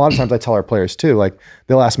and a lot of times I tell our players too, like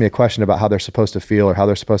they'll ask me a question about how they're supposed to feel or how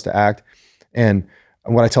they're supposed to act. And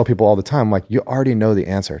what I tell people all the time, like, you already know the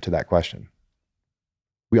answer to that question.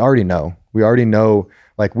 We already know,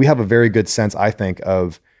 like we have a very good sense, I think,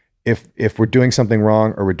 of if we're doing something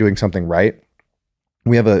wrong or we're doing something right.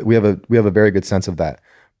 We have a very good sense of that.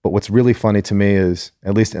 But what's really funny to me is,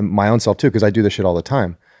 at least in my own self too, because I do this shit all the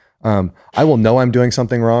time. I will know I'm doing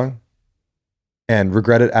something wrong and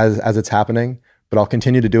regret it as it's happening, but I'll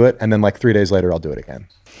continue to do it. And then like 3 days later, I'll do it again.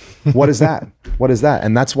 What is that? What is that?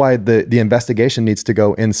 And that's why the investigation needs to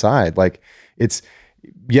go inside. Like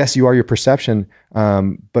yes, you are your perception,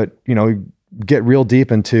 but you know, get real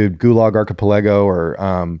deep into Gulag Archipelago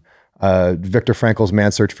or Viktor Frankl's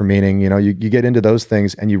Man's Search for Meaning. You know, you get into those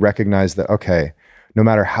things and you recognize that, okay, no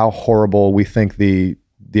matter how horrible we think the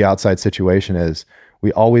outside situation is,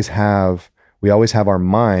 we always have our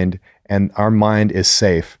mind, and our mind is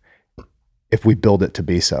safe if we build it to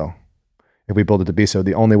be so. If we build it to be so,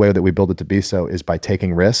 the only way that we build it to be so is by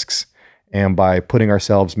taking risks and by putting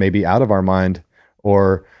ourselves maybe out of our mind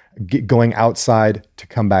or going outside to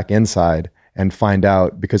come back inside and find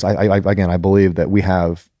out, because I believe that we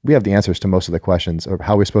have the answers to most of the questions of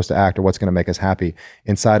how we're supposed to act or what's going to make us happy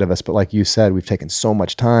inside of us. But like you said, we've taken so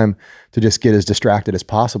much time to just get as distracted as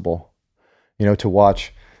possible, you know, to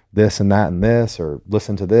watch this and that and this, or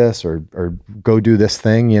listen to this, or go do this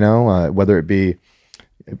thing, you know, whether it be,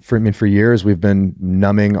 for years, we've been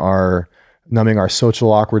numbing our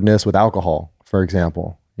social awkwardness with alcohol, for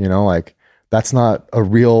example, you know, like that's not a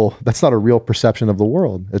real perception of the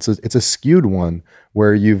world. It's a skewed one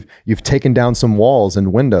where you've taken down some walls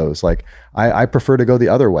and windows. Like I prefer to go the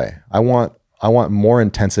other way. I want more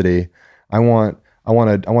intensity. I want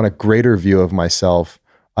a greater view of myself.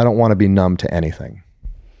 I don't want to be numb to anything.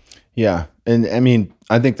 Yeah. And I mean,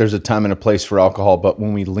 I think there's a time and a place for alcohol, but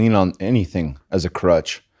when we lean on anything as a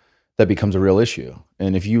crutch, that becomes a real issue.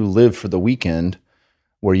 And if you live for the weekend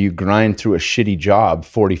where you grind through a shitty job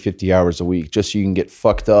 40, 50 hours a week, just so you can get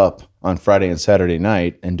fucked up on Friday and Saturday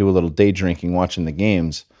night and do a little day drinking, watching the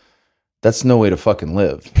games, that's no way to fucking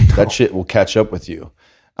live. No. That shit will catch up with you.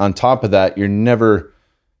 On top of that, you're never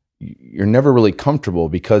really comfortable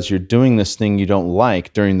because you're doing this thing you don't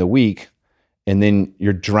like during the week, and then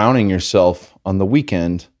you're drowning yourself on the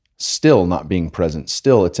weekend, still not being present.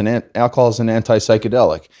 Still, alcohol is an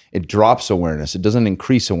anti-psychedelic. It drops awareness. It doesn't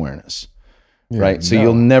increase awareness, right? So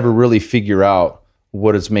you'll never really figure out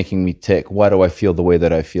what is making me tick. Why do I feel the way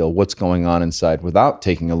that I feel? What's going on inside without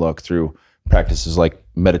taking a look through practices like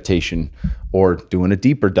meditation or doing a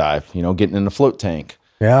deeper dive, you know, getting in a float tank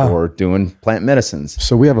or doing plant medicines.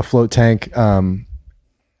 So we have a float tank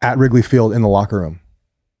at Wrigley Field in the locker room,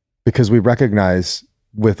 because we recognize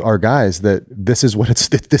with our guys that this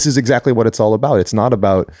is exactly what it's all about. It's not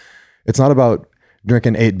about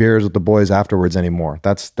drinking 8 beers with the boys afterwards anymore.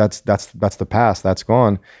 That's the past. That's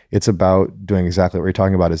gone. It's about doing exactly what you're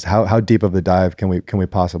talking about, is how deep of the dive can we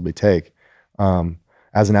possibly take?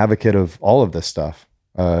 As an advocate of all of this stuff,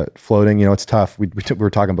 floating, you know, it's tough. We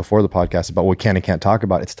were talking before the podcast about what we can and can't talk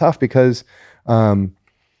about. It's tough because, you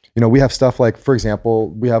know, we have stuff like, for example,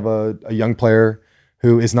 we have a young player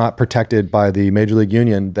who is not protected by the Major League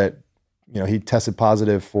Union, that, you know, he tested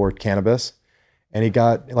positive for cannabis and he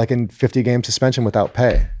got like in 50-game suspension without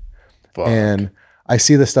pay. Fuck. And I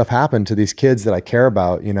see this stuff happen to these kids that I care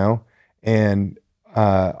about, you know, and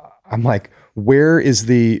I'm like, where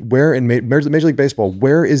in Major League Baseball,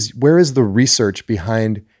 where is the research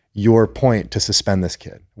behind your point to suspend this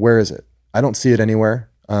kid? Where is it? I don't see it anywhere.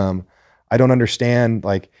 I don't understand,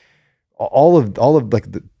 like, all of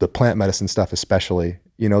like the plant medicine stuff, especially,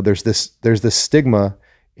 you know, there's this stigma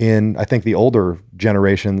in, I think, the older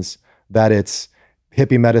generations that it's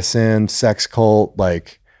hippie medicine, sex cult,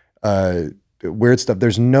 like weird stuff.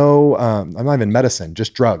 There's no, I'm not even medicine,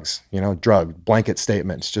 just drugs, you know, blanket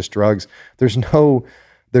statements, just drugs. There's no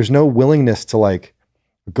there's no willingness to like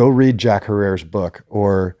go read Jack Herrera's book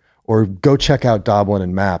or go check out Doblin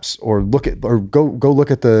and Maps or go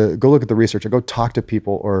look at the research or go talk to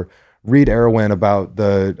people or read Erwin about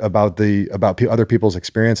other people's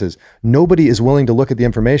experiences. Nobody is willing to look at the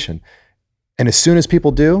information. And as soon as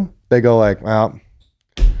people do, they go like, well,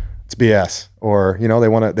 it's BS, or, you know, they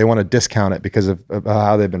want to discount it because of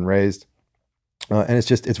how they've been raised. And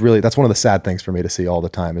it's really, that's one of the sad things for me to see all the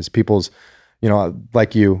time is people's, you know,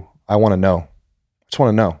 like you, I want to know. I just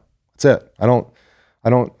want to know. That's it. I want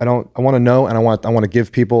to know. And I want to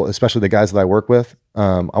give people, especially the guys that I work with,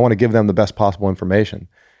 I want to give them the best possible information.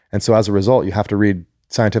 And so as a result, you have to read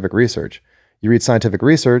scientific research. You read scientific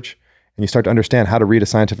research and you start to understand how to read a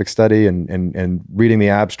scientific study and reading the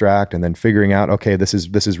abstract and then figuring out, okay, this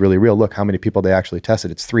is really real. Look how many people they actually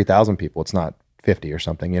tested. It's 3,000 people. It's not 50 or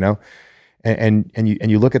something, you know? And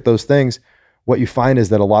you look at those things, what you find is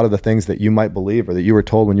that a lot of the things that you might believe or that you were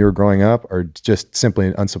told when you were growing up are just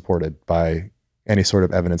simply unsupported by any sort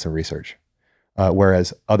of evidence and research.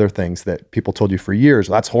 Whereas other things that people told you for years,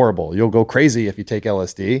 well, that's horrible. You'll go crazy if you take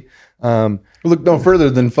LSD. Look no further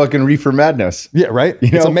than fucking Reefer Madness. Yeah, right?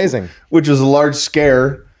 It's amazing. Which was a large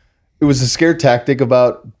scare. It was a scare tactic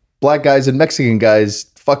about black guys and Mexican guys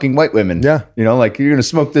fucking white women. Yeah. You know, like, you're going to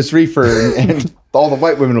smoke this reefer and all the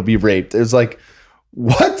white women will be raped. It's like,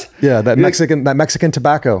 what? Yeah, that Mexican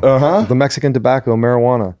tobacco. Uh-huh. The Mexican tobacco,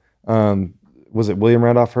 marijuana. Was it William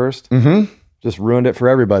Randolph Hearst? Mm-hmm. Just ruined it for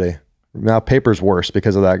everybody. Now paper's worse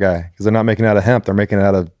because of that guy. Because they're not making it out of hemp, they're making it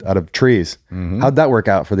out of trees. Mm-hmm. How'd that work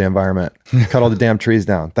out for the environment? Cut all the damn trees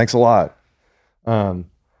down. Thanks a lot. No,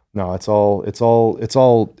 it's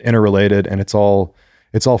all interrelated, and it's all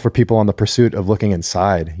for people on the pursuit of looking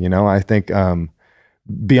inside. You know, I think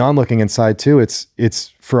beyond looking inside too,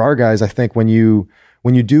 it's for our guys. I think when you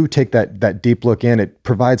do take that deep look in, it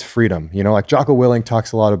provides freedom. You know, like Jocko Willink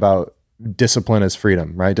talks a lot about discipline as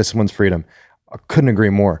freedom, right? Discipline's freedom. I couldn't agree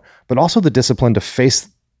more. But also the discipline to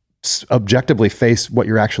objectively face what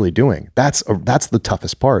you're actually doing. That's the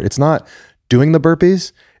toughest part. It's not doing the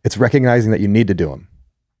burpees. It's recognizing that you need to do them,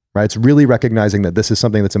 right? It's really recognizing that this is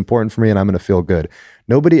something that's important for me and I'm going to feel good.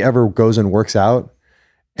 Nobody ever goes and works out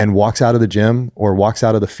and walks out of the gym or walks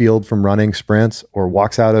out of the field from running sprints or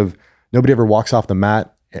nobody ever walks off the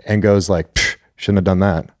mat and goes like, shouldn't have done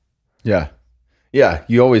that. Yeah. Yeah,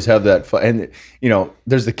 you always have that. And, you know,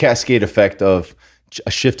 there's the cascade effect of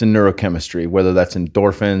a shift in neurochemistry, whether that's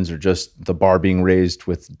endorphins or just the bar being raised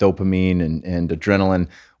with dopamine and adrenaline,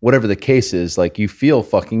 whatever the case is, like, you feel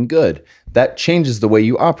fucking good. That changes the way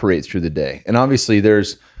you operate through the day. And obviously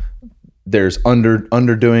there's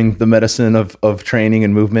underdoing the medicine of training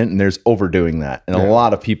and movement, and there's overdoing that. And a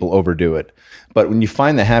lot of people overdo it. But when you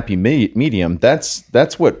find the happy medium,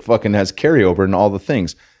 that's what fucking has carryover in all the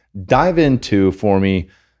things. Dive into, for me,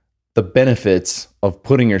 the benefits of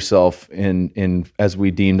putting yourself in as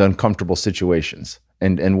we deemed uncomfortable situations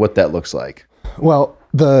and what that looks like. Well,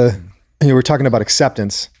 we're talking about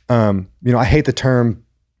acceptance. I hate the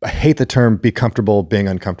term be comfortable being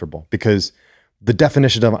uncomfortable, because the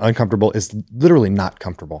definition of uncomfortable is literally not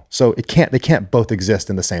comfortable. So they can't both exist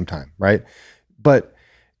in the same time, right? But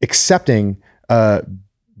accepting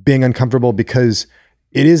being uncomfortable, because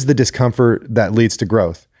it is the discomfort that leads to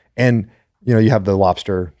growth. And, you know, you have the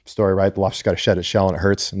lobster story, right? The lobster's got to shed its shell and it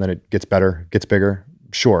hurts, and then it gets better, gets bigger.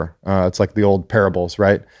 Sure. It's like the old parables,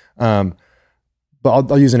 right? But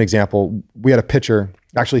I'll use an example. We had a pitcher,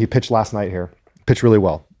 actually he pitched last night here, pitched really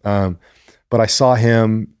well. But I saw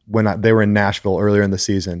him when they were in Nashville earlier in the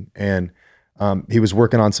season, and he was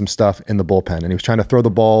working on some stuff in the bullpen, and he was trying to throw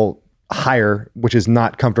the ball higher, which is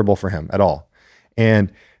not comfortable for him at all.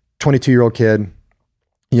 And 22-year-old kid,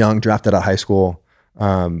 young, drafted out of high school.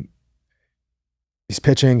 He's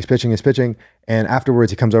pitching. And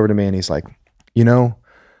afterwards he comes over to me and he's like, I'm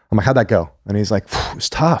like, how'd that go? And he's like, it was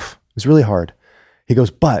tough. It was really hard. He goes,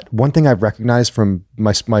 but one thing I've recognized from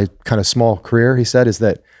my kind of small career, he said, is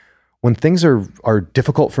that when things are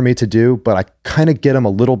difficult for me to do, but I kind of get them a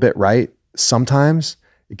little bit right, sometimes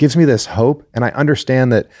it gives me this hope. And I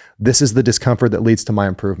understand that this is the discomfort that leads to my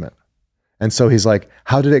improvement. And so he's like,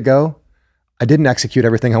 how did it go? I didn't execute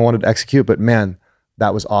everything I wanted to execute, but man,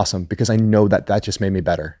 that was awesome, because I know that just made me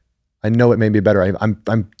better. I know it made me better.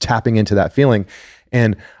 I'm tapping into that feeling.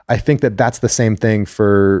 And I think that that's the same thing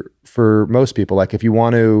for most people. Like, if you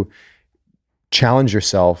want to challenge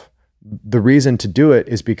yourself, the reason to do it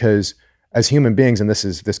is because as human beings, and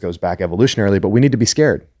this goes back evolutionarily, but we need to be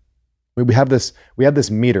scared. We have this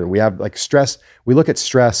meter. We have like stress. We look at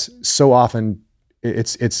stress so often.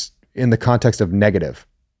 It's in the context of negative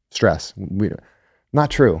stress. Not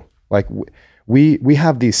true. Like, we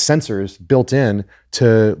have these sensors built in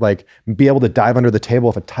to like be able to dive under the table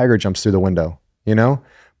if a tiger jumps through the window, you know?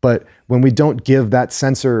 But when we don't give that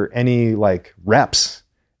sensor any like reps,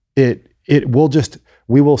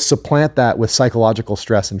 we will supplant that with psychological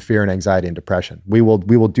stress and fear and anxiety and depression. We will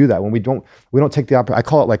do that when we don't take the opportunity. I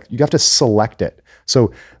call it like, you have to select it.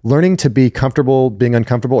 So learning to be comfortable being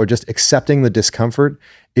uncomfortable, or just accepting the discomfort,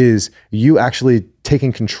 is you actually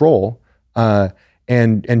taking control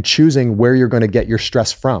and choosing where you're going to get your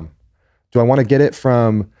stress from. Do I want to get it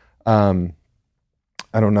from,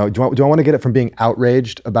 I don't know. Do I want to get it from being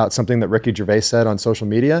outraged about something that Ricky Gervais said on social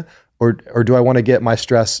media? Or do I want to get my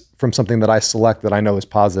stress from something that I select that I know is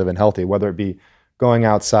positive and healthy, whether it be going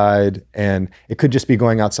outside, and it could just be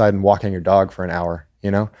going outside and walking your dog for an hour, you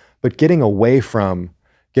know? But getting away from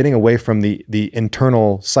the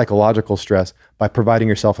internal psychological stress by providing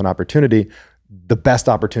yourself an opportunity. The best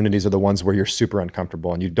opportunities are the ones where you're super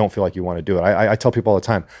uncomfortable and you don't feel like you want to do it. I tell people all the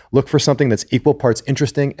time, look for something that's equal parts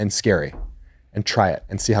interesting and scary, and try it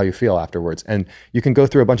and see how you feel afterwards. And you can go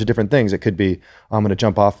through a bunch of different things. It could be, I'm going to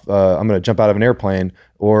jump out of an airplane,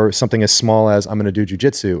 or something as small as I'm going to do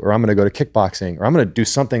jujitsu, or I'm going to go to kickboxing, or I'm going to do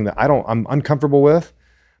something that I'm uncomfortable with,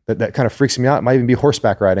 that kind of freaks me out. It might even be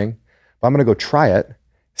horseback riding, but I'm going to go try it,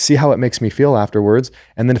 see how it makes me feel afterwards.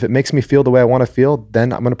 And then if it makes me feel the way I want to feel,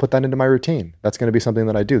 then I'm going to put that into my routine. That's going to be something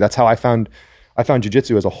that I do. That's how I found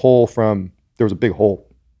jujitsu as a whole. There was a big hole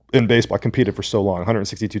in baseball. I competed for so long,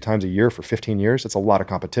 162 times a year for 15 years. That's a lot of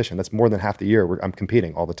competition. That's more than half the year where I'm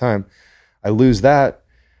competing all the time. I lose that.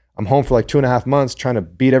 I'm home for like 2.5 months trying to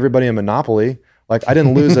beat everybody in Monopoly. Like I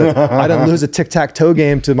didn't lose a tic-tac-toe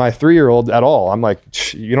game to my 3-year-old at all. I'm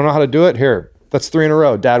like, you don't know how to do it? Here, that's 3 in a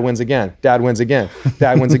row. Dad wins again. Dad wins again.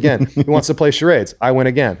 Dad wins again. He wants to play charades. I win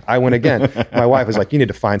again. I win again. My wife is like, you need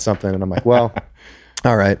to find something. And I'm like, well,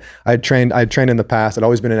 all right. I'd trained in the past. I'd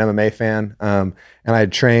always been an MMA fan. And I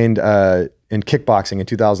had trained in kickboxing in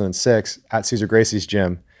 2006 at Cesar Gracie's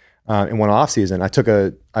gym in one off season. I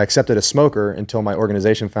accepted a smoker until my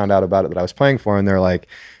organization found out about it that I was playing for. And they're like,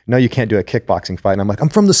 no, you can't do a kickboxing fight. And I'm like, I'm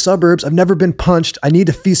from the suburbs. I've never been punched. I need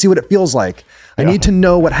to see what it feels like. I need to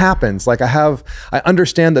know what happens. Like I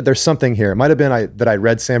understand that there's something here. It might've been that I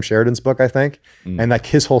read Sam Sheridan's book, I think. And like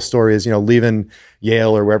his whole story is, leaving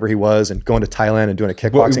Yale or wherever he was and going to Thailand and doing a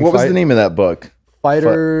kickboxing fight. What was the name of that book?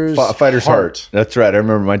 Fighter's Heart. That's right. I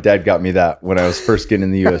remember my dad got me that when I was first getting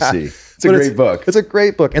in the UFC. It's a great book. It's a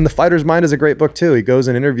great book. And The Fighter's Mind is a great book too. He goes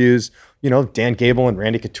and interviews, Dan Gable and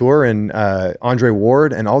Randy Couture and Andre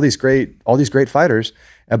Ward and all these great fighters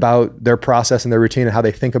about their process and their routine and how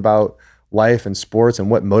they think about life and sports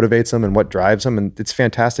and what motivates them and what drives them. And it's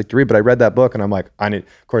fantastic to read. But I read that book and I'm like, I need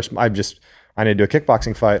to do a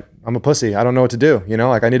kickboxing fight. I'm a pussy. I don't know what to do.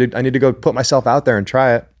 I need to go put myself out there and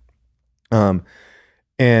try it.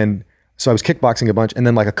 And so I was kickboxing a bunch, and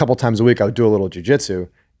then like a couple times a week I would do a little jujitsu.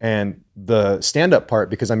 And the stand-up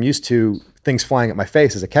part, because I'm used to things flying at my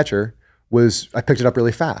face as a catcher, I picked it up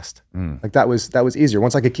really fast. Like that was easier.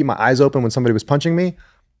 Once I could keep my eyes open when somebody was punching me,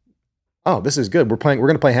 oh, this is good. We're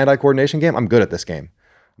going to play hand-eye coordination game. I'm good at this game.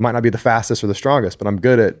 I might not be the fastest or the strongest, but I'm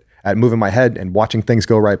good at moving my head and watching things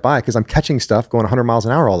go right by, because I'm catching stuff going 100 miles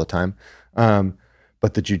an hour all the time.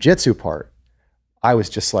 But the jujitsu part, I was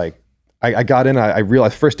just like, I got in, I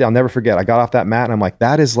realized first day, I'll never forget, I got off that mat and I'm like,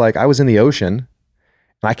 that is like, I was in the ocean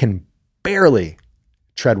and I can barely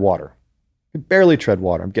tread water. I'm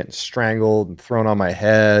getting strangled and thrown on my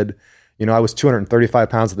head. I was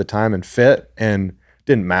 235 pounds at the time and fit, and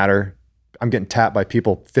didn't matter. I'm getting tapped by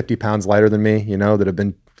people 50 pounds lighter than me, they've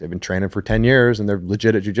been training for 10 years and they're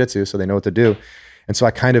legit at jujitsu, so they know what to do. And so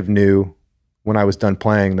I kind of knew when I was done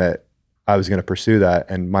playing that I was going to pursue that.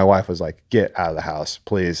 And my wife was like, get out of the house,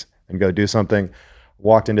 please, and go do something.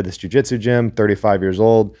 Walked into this jujitsu gym, 35 years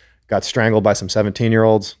old, got strangled by some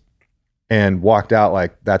 17-year-olds and walked out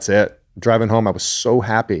like, that's it. Driving home, I was so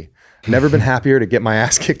happy. Never been happier to get my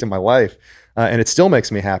ass kicked in my life. And it still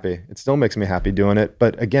makes me happy. It still makes me happy doing it.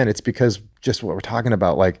 But again, it's because just what we're talking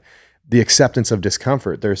about, like the acceptance of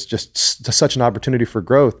discomfort. There's just such an opportunity for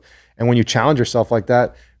growth. And when you challenge yourself like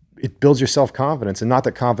that, it builds your self-confidence. And not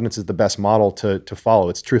that confidence is the best model to follow.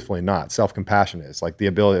 It's truthfully not. Self-compassion is like the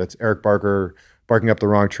ability. That's Eric Barker, Barking Up the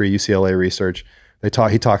Wrong Tree, UCLA research. He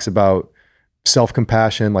talks about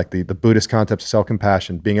self-compassion, like the Buddhist concept of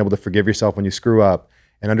self-compassion, being able to forgive yourself when you screw up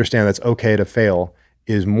and understand that it's okay to fail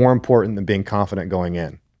is more important than being confident going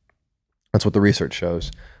in. That's what the research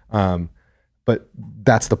shows. But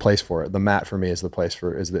that's the place for it. The mat for me is the place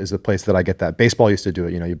is the place that I get that. Baseball used to do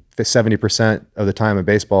it. You 70% of the time in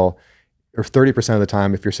baseball, or 30% of the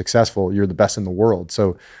time, if you're successful, you're the best in the world.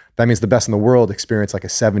 So that means the best in the world experience like a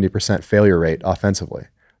 70% failure rate offensively.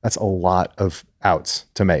 That's a lot of outs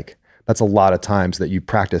to make. That's a lot of times that you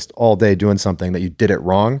practiced all day doing something that you did it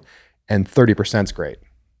wrong, and 30% is great.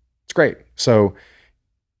 It's great. So,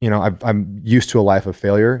 I'm used to a life of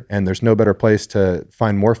failure, and there's no better place to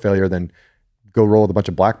find more failure than go roll with a bunch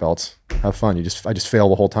of black belts. Have fun. I just fail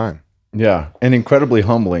the whole time. Yeah. And incredibly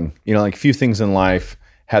humbling. Like few things in life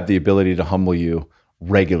have the ability to humble you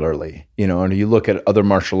regularly, and you look at other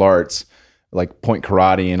martial arts like point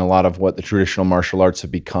karate and a lot of what the traditional martial arts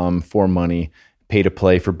have become for money, pay to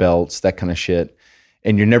play for belts, that kind of shit.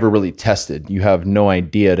 And you're never really tested. You have no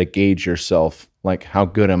idea to gauge yourself. Like, how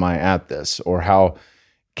good am I at this? Or how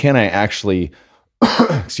can I actually,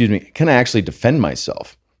 can I actually defend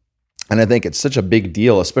myself? And I think it's such a big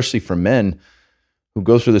deal, especially for men who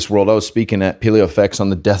go through this world. I was speaking at PaleoFX on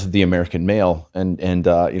the death of the American male. And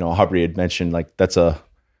Aubrey had mentioned like,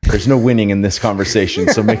 there's no winning in this conversation.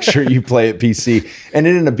 So make sure you play it PC. And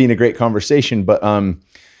it ended up being a great conversation. But,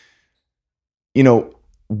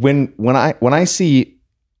 when I see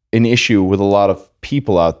an issue with a lot of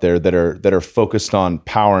people out there that are focused on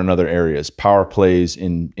power in other areas, power plays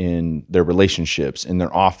in their relationships, in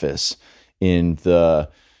their office, in the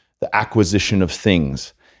acquisition of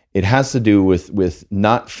things, it has to do with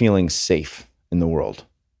not feeling safe in the world.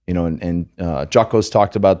 And Jocko's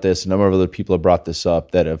talked about this. A number of other people have brought this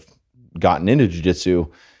up that have gotten into jiu-jitsu,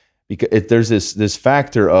 because there's this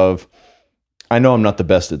factor of, I know I'm not the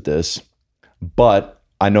best at this, but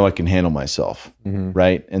I know I can handle myself,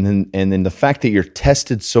 right? And then the fact that you're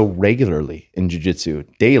tested so regularly in jiu-jitsu,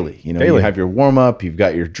 daily, you have your warm-up, you've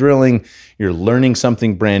got your drilling, you're learning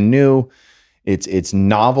something brand new. It's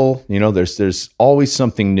novel, there's always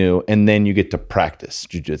something new, and then you get to practice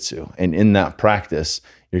jiu-jitsu. And in that practice,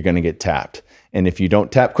 you're going to get tapped. And if you don't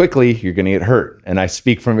tap quickly, you're going to get hurt. And I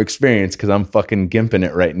speak from experience because I'm fucking gimping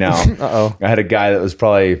it right now. Uh-oh. I had a guy that was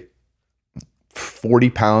probably 40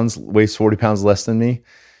 pounds, weighs 40 pounds less than me,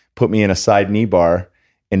 put me in a side knee bar,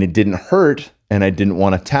 and it didn't hurt, and I didn't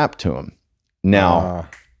want to tap to him. Now,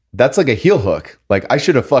 that's like a heel hook. Like, I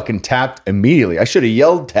should have fucking tapped immediately. I should have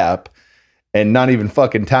yelled tap and not even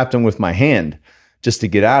fucking tapped him with my hand just to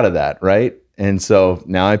get out of that, right? And so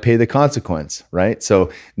now I pay the consequence, right?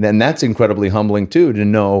 So then that's incredibly humbling too, to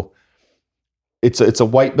know it's a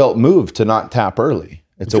white belt move to not tap early.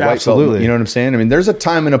 It's a white belt, you know what I'm saying? I mean, there's a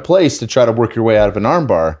time and a place to try to work your way out of an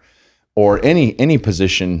armbar or any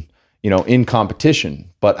position, in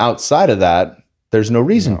competition. But outside of that, there's no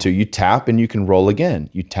reason to. You tap and you can roll again.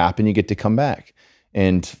 You tap and you get to come back.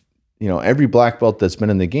 And every black belt that's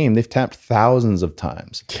been in the game, they've tapped thousands of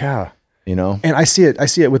times. Yeah. And I see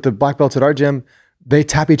it with the black belts at our gym. They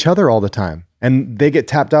tap each other all the time, and they get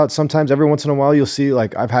tapped out. Sometimes every once in a while, you'll see,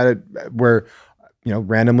 like, I've had it where,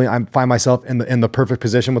 randomly I find myself in the perfect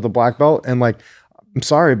position with a black belt, and like, I'm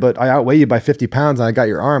sorry, but I outweigh you by 50 pounds and I got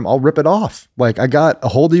your arm. I'll rip it off. Like, I got a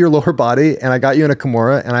hold of your lower body and I got you in a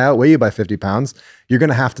Kimura and I outweigh you by 50 pounds. You're going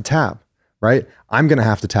to have to tap. Right? I'm going to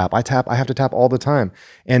have to tap. I have to tap all the time.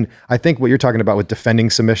 And I think what you're talking about with defending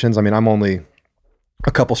submissions, I mean, I'm only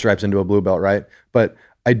a couple stripes into a blue belt, right? But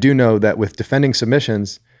I do know that with defending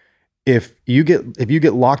submissions, if you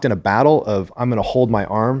get locked in a battle of, I'm going to hold my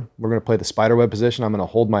arm, we're going to play the spider web position, I'm going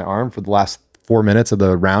to hold my arm for the last 4 minutes of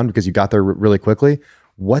the round because you got there really quickly.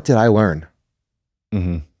 What did I learn?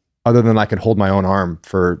 Other than I can hold my own arm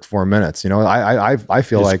for 4 minutes, I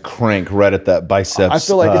feel just like crank right at that biceps. I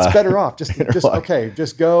feel like it's better off just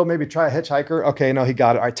just go, maybe try a hitchhiker. Okay, no, he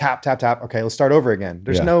got it. All right, tap. Okay, let's start over again.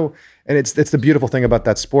 There's and it's the beautiful thing about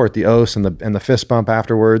that sport, the os and the fist bump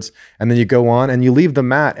afterwards, and then you go on and you leave the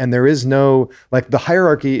mat, and there is no, like, the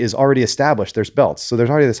hierarchy is already established. There's belts, so there's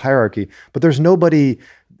already this hierarchy, but there's nobody.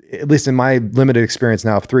 At least in my limited experience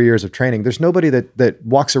now of 3 years of training, there's nobody that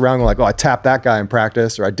walks around like, oh, I tapped that guy in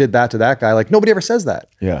practice, or I did that to that guy. Like, nobody ever says that.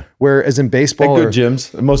 Yeah. Whereas in baseball, good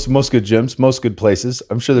gyms, most good gyms, most good places.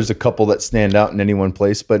 I'm sure there's a couple that stand out in any one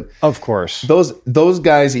place, but of course, those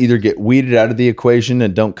guys either get weeded out of the equation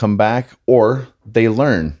and don't come back, or they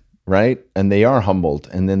learn, right? And they are humbled,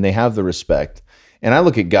 and then they have the respect. And I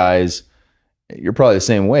look at guys. You're probably the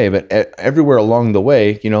same way, but everywhere along the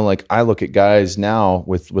way, like, I look at guys now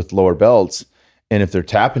with lower belts, and if they're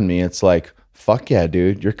tapping me, it's like, fuck yeah,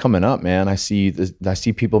 dude, you're coming up, man. I see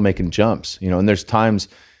people making jumps, and there's times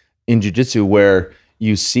in jiu-jitsu where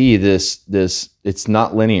you see this, it's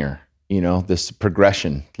not linear, this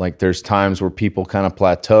progression. Like, there's times where people kind of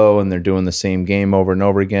plateau and they're doing the same game over and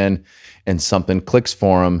over again, and something clicks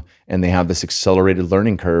for them, and they have this accelerated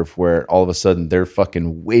learning curve where all of a sudden they're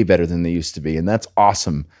fucking way better than they used to be. And that's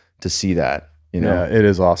awesome to see that, Yeah, it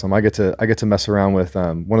is awesome. I get to mess around with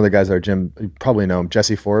one of the guys at our gym. You probably know him,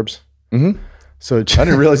 Jesse Forbes. So I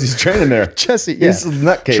didn't realize he's training there. Jesse, yeah, He's a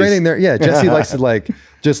nutcase. training there. Yeah, Jesse likes to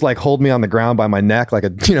just hold me on the ground by my neck like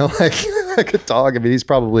a like a dog. I mean,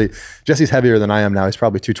 Jesse's heavier than I am now. He's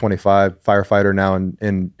probably 225, firefighter now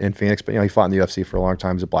in Phoenix. But he fought in the UFC for a long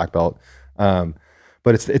time. He's a black belt.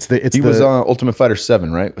 But he was on Ultimate Fighter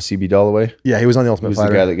 7, right? With CB Dollaway. Yeah, he was on the Ultimate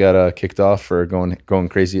Fighter. He was the guy that got kicked off for going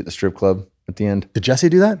crazy at the strip club at the end. Did Jesse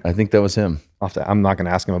do that? I think that was him. I'm not going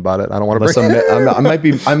to ask him about it. I don't want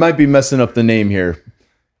to. I might be messing up the name here.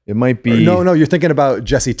 It might be. No, you're thinking about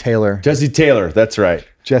Jesse Taylor. Jesse Taylor, that's right.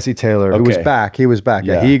 Jesse Taylor, who was back. He was back.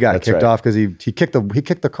 Yeah, he got kicked off because he kicked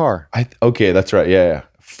the car. Okay, that's right. Yeah.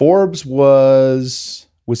 Forbes was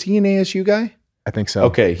he an ASU guy? I think so.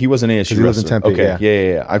 Okay, he was an ASU. He lives in Tempe. Okay,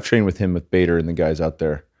 yeah. I've trained with him, with Bader and the guys out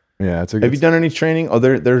there. Yeah, have you done any training? Oh,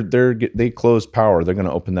 they closed Power. They're going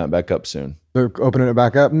to open that back up soon. They're opening it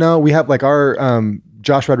back up. No, we have our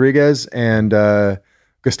Josh Rodriguez and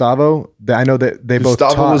Gustavo. I know that they both.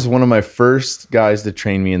 Gustavo was one of my first guys to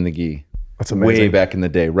train me in the gi. That's amazing. Way back in the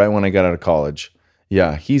day, right when I got out of college.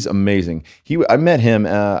 Yeah, he's amazing. I met him.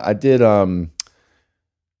 I did. I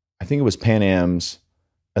think it was Pan Am's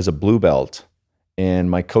as a blue belt.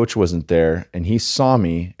 And my coach wasn't there, and he saw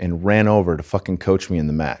me and ran over to fucking coach me in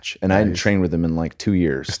the match. And I hadn't trained with him in like 2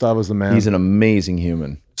 years. Gustavo's the man. He's an amazing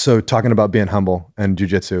human. So talking about being humble and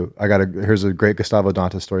jujitsu, here's a great Gustavo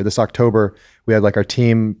Dantas story. This October, we had like our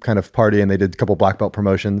team kind of party, and they did a couple black belt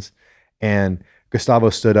promotions. And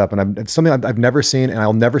Gustavo stood up, and it's something I've never seen, and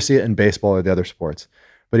I'll never see it in baseball or the other sports.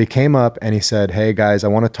 But he came up and he said, "Hey guys, I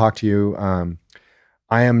want to talk to you.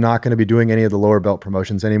 I am not going to be doing any of the lower belt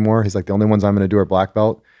promotions anymore." He's like, "The only ones I'm going to do are black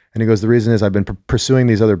belt." And he goes, "The reason is I've been pursuing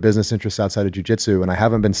these other business interests outside of jiu-jitsu, and I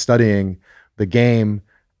haven't been studying the game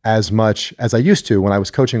as much as I used to when I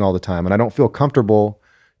was coaching all the time. And I don't feel comfortable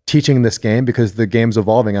teaching this game because the game's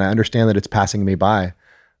evolving, and I understand that it's passing me by.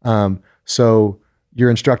 So your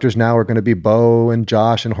instructors now are going to be Bo and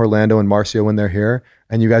Josh and Orlando and Marcio when they're here,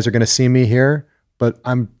 and you guys are going to see me here, but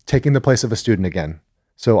I'm taking the place of a student again.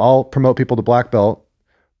 So I'll promote people to black belt,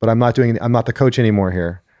 but I'm not the coach anymore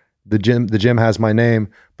here. The gym has my name,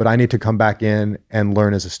 but I need to come back in and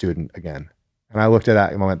learn as a student again." And I looked at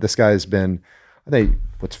that moment. This guy's been, I think,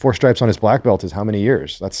 4 stripes on his black belt is how many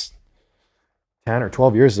years? That's 10 or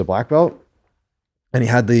 12 years as a black belt. And he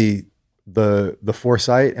had the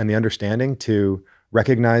foresight and the understanding to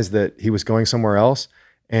recognize that he was going somewhere else.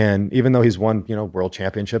 And even though he's won, world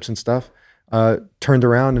championships and stuff, turned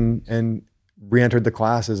around and re-entered the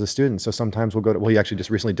class as a student. So sometimes he actually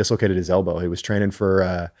just recently dislocated his elbow. He was training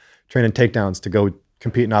takedowns to go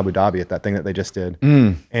compete in Abu Dhabi at that thing that they just did.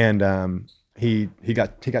 And he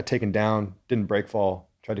got taken down, didn't break fall,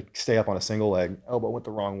 tried to stay up on a single leg, elbow went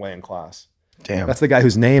the wrong way in class. Damn. That's the guy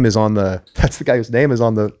whose name is on the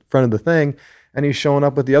front of the thing. And he's showing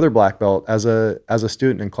up with the other black belt as a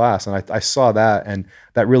student in class. And I saw that, and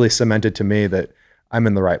that really cemented to me that I'm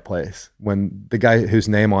in the right place. When the guy whose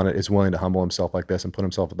name on it is willing to humble himself like this and put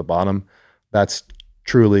himself at the bottom, that's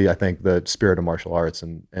truly, I think, the spirit of martial arts,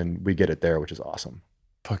 and we get it there, which is awesome.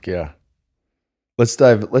 Fuck yeah. Let's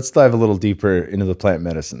dive a little deeper into the plant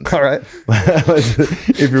medicines. All right.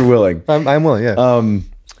 If you're willing. I'm willing, yeah.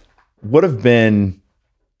 What have been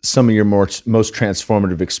some of your most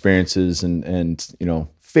transformative experiences and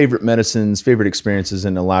favorite medicines, favorite experiences,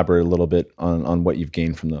 and elaborate a little bit on what you've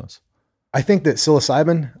gained from those? I think that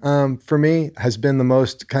psilocybin, for me, has been the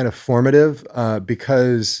most kind of formative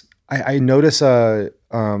because I notice a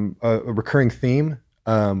recurring theme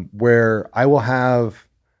where I will have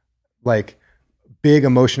like big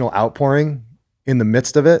emotional outpouring in the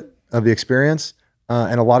midst of the experience.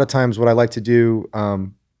 And a lot of times what I like to do,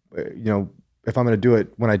 if I'm going to do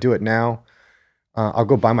it, when I do it now, I'll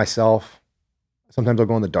go by myself. Sometimes I'll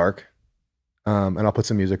go in the dark and I'll put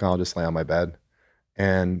some music on. I'll just lay on my bed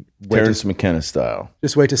and Terrence McKenna style.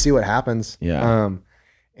 Just wait to see what happens. Yeah.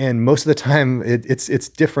 And most of the time it's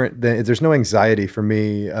different. There's no anxiety for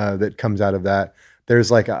me that comes out of that.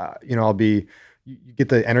 There's like, you get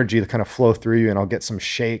the energy to kind of flow through you, and I'll get some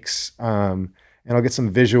shakes and I'll get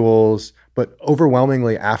some visuals, but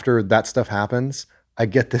overwhelmingly after that stuff happens, I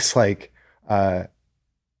get this like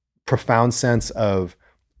profound sense of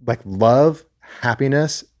like love,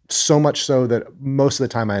 happiness, so much so that most of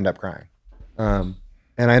the time I end up crying. And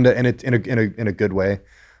I end up in a good way.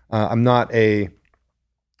 I'm not a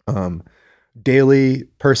daily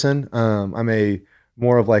person. I'm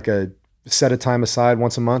more of like a set a time aside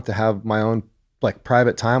once a month to have my own like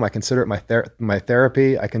private time. I consider it my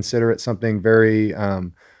therapy. I consider it something very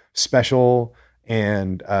special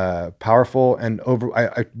and powerful. And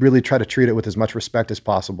I really try to treat it with as much respect as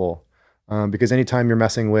possible, because anytime you're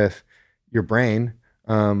messing with your brain,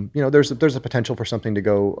 there's a potential for something to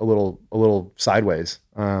go a little sideways.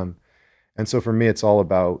 And so for me, it's all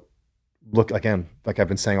about again, like I've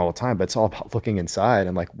been saying all the time, but it's all about looking inside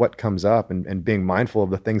and like what comes up and being mindful of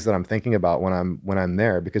the things that I'm thinking about when I'm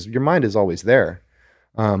there, because your mind is always there.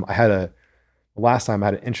 Last time I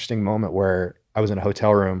had an interesting moment where I was in a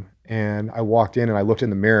hotel room and I walked in and I looked in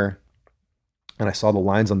the mirror and I saw the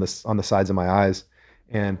lines on the sides of my eyes,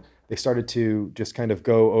 and they started to just kind of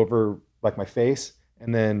go over like my face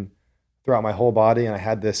and then throughout my whole body. And I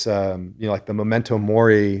had this, like the memento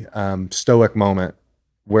mori, stoic moment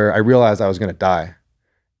where I realized I was going to die,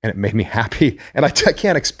 and it made me happy. And I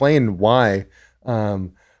can't explain why there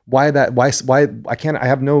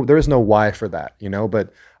is no why for that,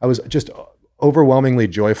 but I was just overwhelmingly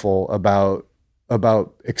joyful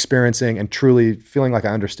about experiencing and truly feeling like I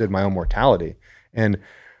understood my own mortality. And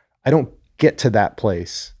I don't get to that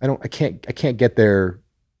place. I can't get there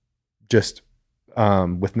just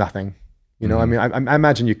with nothing. I mean, I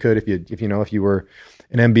imagine you could if you were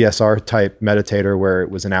an MBSR type meditator where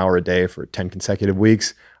it was an hour a day for 10 consecutive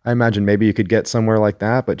weeks. I imagine maybe you could get somewhere like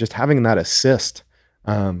that, but just having that assist,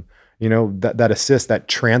 that assist, that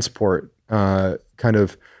transport, kind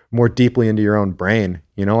of more deeply into your own brain,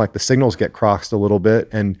 like the signals get crossed a little bit,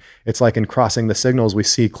 and it's like in crossing the signals, we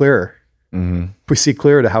see clearer. Mm-hmm. We see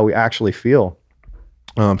clearer to how we actually feel.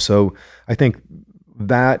 So I think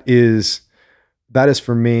that is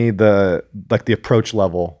for me the approach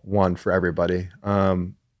level one for everybody.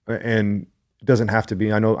 And it doesn't have to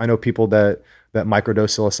be. I know people that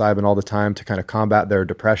microdose psilocybin all the time to kind of combat their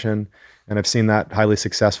depression, and I've seen that highly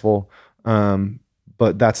successful.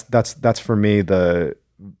 But that's for me the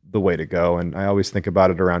way to go. And I always think about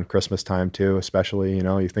it around Christmas time too, especially.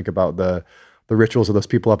 You think about the rituals of those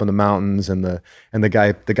people up in the mountains, and the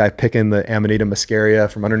guy picking the Amanita muscaria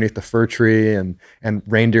from underneath the fir tree, and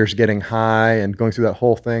reindeers getting high and going through that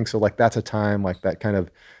whole thing. So like that's a time like that, kind of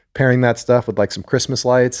pairing that stuff with like some Christmas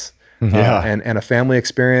lights, and a family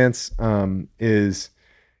experience, it's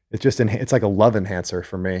like a love enhancer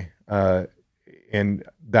for me. And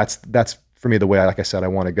that's for me the way like I said, I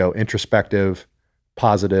want to go: introspective,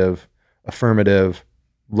 positive, affirmative,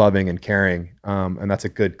 loving, and caring. And that's a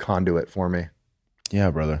good conduit for me. Yeah,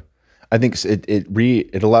 brother. I think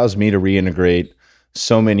it allows me to reintegrate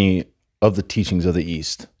so many of the teachings of the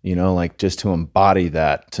East, like just to embody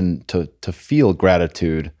that, to feel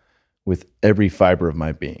gratitude with every fiber of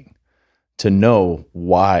my being, to know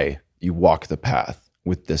why you walk the path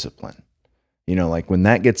with discipline. Like when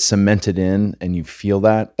that gets cemented in and you feel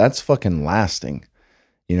that, that's fucking lasting.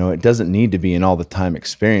 It doesn't need to be an all the time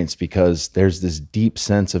experience, because there's this deep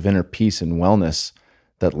sense of inner peace and wellness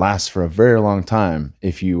that lasts for a very long time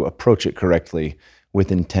if you approach it correctly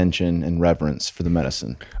with intention and reverence for the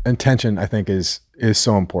medicine. Intention, I think, is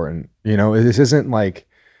so important. This isn't like,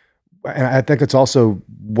 and I think it's also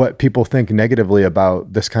what people think negatively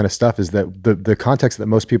about this kind of stuff is that the context that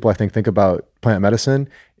most people I think about plant medicine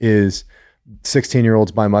is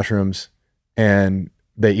 16-year-olds buy mushrooms and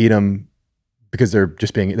they eat them because they're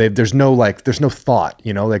just there's no thought,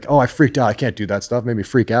 like, oh, I freaked out, I can't do that stuff, made me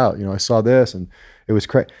freak out. I saw this and it was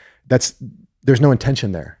crazy. There's no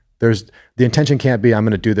intention there. The intention can't be, I'm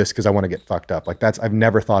going to do this because I want to get fucked up. Like I've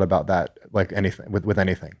never thought about that, like anything with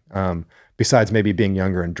anything. Besides maybe being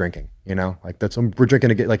younger and drinking, like we're drinking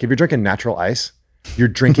to get, like if you're drinking natural ice, you're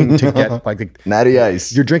drinking to get like natty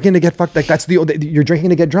ice. You're drinking to get fucked. Like you're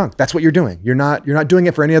drinking to get drunk. That's what you're doing. You're not doing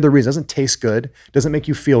it for any other reason. It doesn't taste good. It doesn't make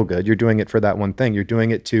you feel good. You're doing it for that one thing. You're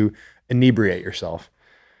doing it to inebriate yourself.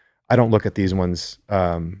 I don't look at these ones.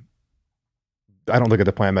 I don't look at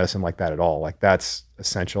the plant medicine like that at all. Like that's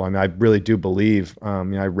essential. I mean, I really do believe,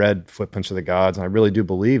 I read Footprints of the Gods, and I really do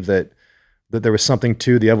believe that there was something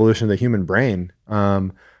to the evolution of the human brain,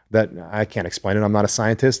 that I can't explain it. I'm not a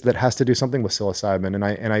scientist, that has to do something with psilocybin.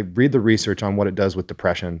 And I read the research on what it does with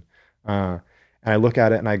depression. And I look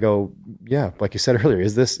at it and I go, yeah, like you said earlier,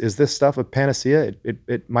 is this stuff a panacea?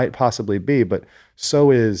 It might possibly be, but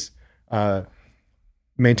so is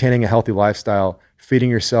maintaining a healthy lifestyle, feeding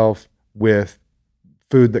yourself with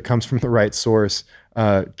food that comes from the right source,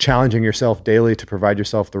 challenging yourself daily to provide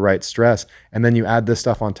yourself the right stress. And then you add this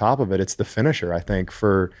stuff on top of it. It's the finisher, I think,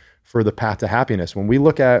 for the path to happiness. When we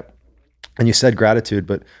look at, and you said gratitude,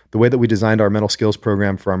 but the way that we designed our mental skills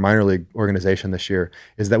program for our minor league organization this year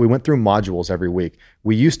is that we went through modules every week.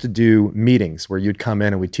 We used to do meetings where you'd come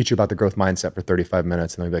in and we'd teach you about the growth mindset for 35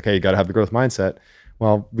 minutes. And they'd be like, hey, you got to have the growth mindset.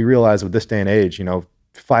 Well, we realized with this day and age,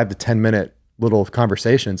 5 to 10 minute little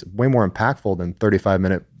conversations, way more impactful than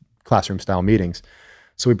 35-minute classroom style meetings.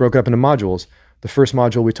 So we broke it up into modules. The first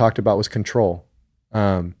module we talked about was control.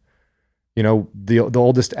 The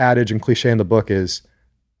oldest adage and cliche in the book is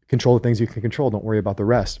control the things you can control. Don't worry about the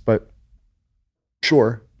rest. But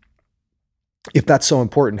sure, if that's so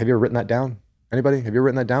important, have you ever written that down? Anybody? Have you ever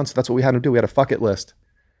written that down? So that's what we had to do. We had a fuck it list.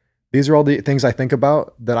 These are all the things I think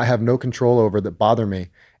about that I have no control over, that bother me.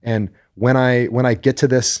 And when I get to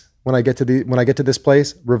this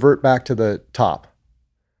place, revert back to the top.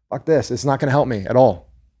 Fuck this. It's not going to help me at all.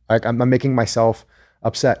 Like, I'm making myself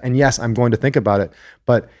upset. And yes, I'm going to think about it.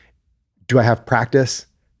 But do I have practice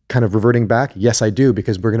kind of reverting back? Yes, I do,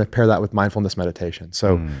 because we're going to pair that with mindfulness meditation.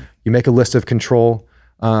 So you make a list of control,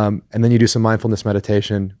 and then you do some mindfulness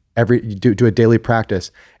meditation. You do a daily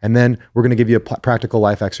practice, and then we're going to give you a practical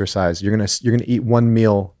life exercise. You're going to eat one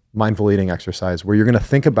meal mindful eating exercise where you're going to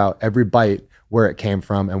think about every bite, where it came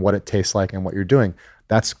from and what it tastes like and what you're doing.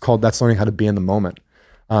 That's learning how to be in the moment.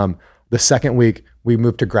 The second week we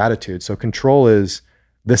move to gratitude. So control is,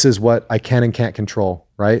 this is what I can and can't control,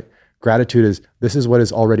 right? Gratitude is, this is what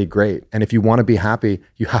is already great. And if you want to be happy,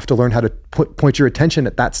 you have to learn how to point your attention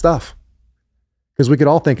at that stuff. Because we could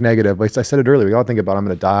all think negative. Like I said it earlier, we all think about, I'm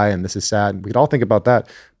going to die and this is sad. We could all think about that.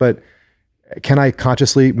 But can I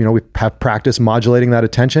consciously, we have practice modulating that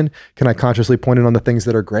attention. Can I consciously point it on the things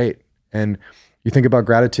that are great? And you think about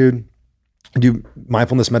gratitude, do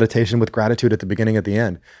mindfulness meditation with gratitude at the beginning, at the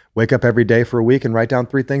end. Wake up every day for a week and write down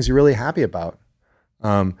 3 things you're really happy about.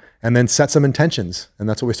 And then set some intentions. And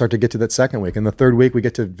that's what we start to get to that second week. And the third week, we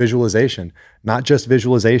get to visualization, not just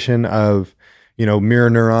visualization of, mirror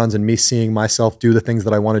neurons and me seeing myself do the things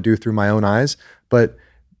that I want to do through my own eyes, but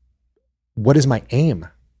what is my aim?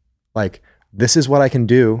 Like, this is what I can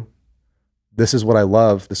do. This is what I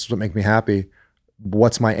love. This is what makes me happy.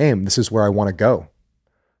 What's my aim? This is where I want to go.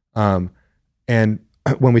 And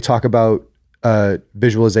when we talk about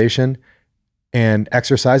visualization and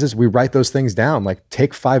exercises, we write those things down. Like,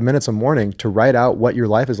 take 5 minutes a morning to write out what your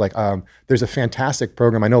life is like. There's a fantastic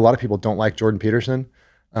program. I know a lot of people don't like Jordan Peterson.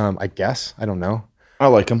 I guess, I don't know. I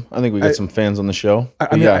like him. I think we got some fans on the show.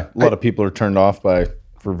 A lot of people are turned off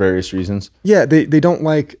for various reasons. Yeah, they don't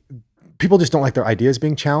like, people just don't like their ideas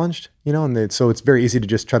being challenged, and so it's very easy to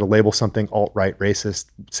just try to label something alt-right, racist,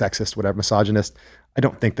 sexist, whatever, misogynist. I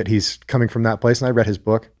don't think that he's coming from that place, and I read his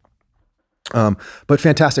book. But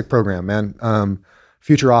fantastic program, man.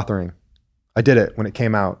 Future authoring. I did it when it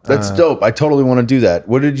came out. That's dope. I totally want to do that.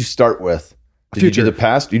 What did you start with? Did you do the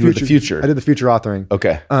past? You did the future. I did the future authoring.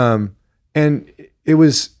 Okay. And it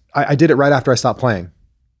was, I did it right after I stopped playing.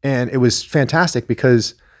 And it was fantastic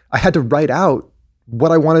because I had to write out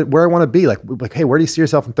what I wanted, where I want to be. Like, hey, where do you see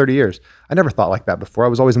yourself in 30 years? I never thought like that before. I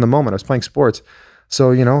was always in the moment. I was playing sports.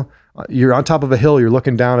 So, you're on top of a hill, you're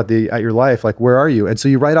looking down at your life, like, where are you? And so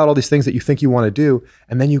you write out all these things that you think you want to do,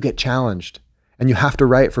 and then you get challenged. And you have to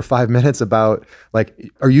write for 5 minutes about, like,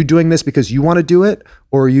 are you doing this because you want to do it?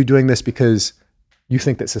 Or are you doing this because you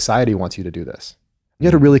think that society wants you to do this? You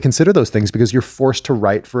have to really consider those things, because you're forced to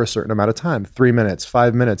write for a certain amount of time, 3 minutes,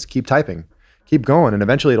 5 minutes, keep typing, keep going. And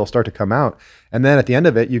eventually it'll start to come out. And then at the end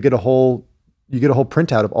of it, you get a whole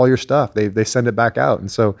printout of all your stuff. They send it back out. And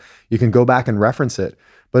so you can go back and reference it.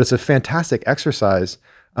 But it's a fantastic exercise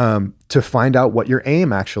to find out what your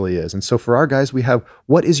aim actually is. And so for our guys, we have,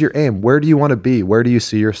 what is your aim? Where do you want to be? Where do you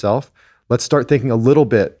see yourself? Let's start thinking a little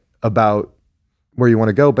bit about where you want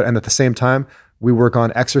to go. And at the same time, we work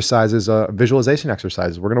on exercises, visualization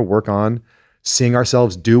exercises. We're going to work on seeing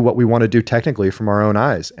ourselves do what we want to do technically from our own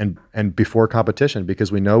eyes and before competition, because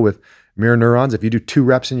we know with mirror neurons, if you do 2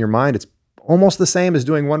 reps in your mind, it's almost the same as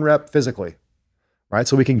doing 1 rep physically. Right?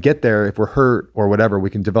 So we can get there if we're hurt or whatever, we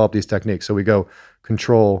can develop these techniques. So we go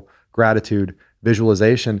control, gratitude,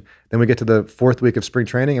 visualization. Then we get to the 4th week of spring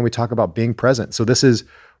training and we talk about being present. So this is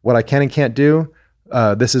what I can and can't do.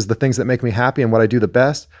 This is the things that make me happy and what I do the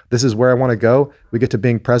best. This is where I want to go. We get to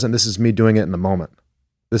being present. This is me doing it in the moment.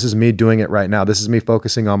 This is me doing it right now. This is me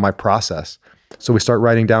focusing on my process. So we start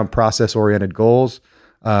writing down process-oriented goals.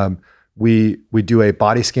 We do a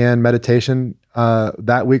body scan meditation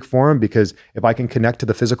that week for him, because if I can connect to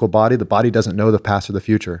the physical body, the body doesn't know the past or the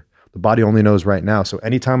future. The body only knows right now. So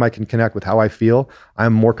anytime I can connect with how I feel,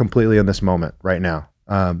 I'm more completely in this moment right now.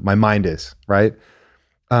 My mind is, right?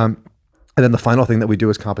 And then the final thing that we do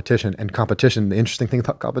is competition. And competition, the interesting thing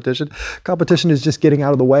about competition is just getting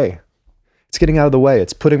out of the way. It's getting out of the way.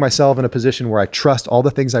 It's putting myself in a position where I trust all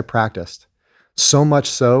the things I practiced. So much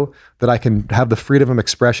so that I can have the freedom of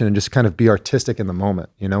expression and just kind of be artistic in the moment.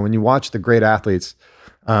 When you watch the great athletes,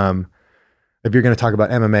 if you're going to talk about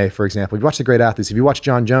MMA, for example, if you watch the great athletes, if you watch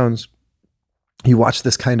John Jones, you watch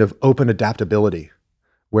this kind of open adaptability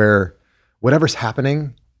where whatever's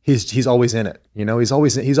happening he's always in it. He's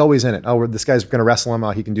always in it. Oh, this guy's going to wrestle him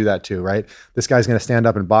out. He can do that too, right? This guy's going to stand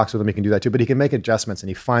up and box with him. He can do that too. But he can make adjustments, and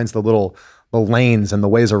he finds the lanes and the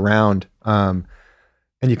ways around.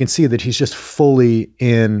 And you can see that he's just fully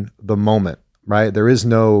in the moment, right? There is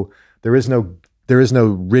no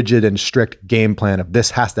rigid and strict game plan of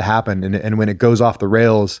this has to happen. And when it goes off the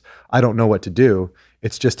rails, I don't know what to do.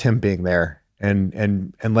 It's just him being there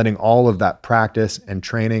and letting all of that practice and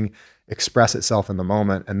training express itself in the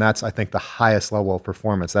moment. And that's, I think, the highest level of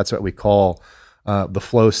performance. That's what we call the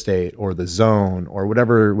flow state or the zone or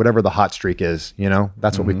whatever the hot streak is,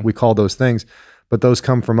 that's what we call those things. But those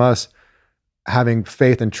come from us having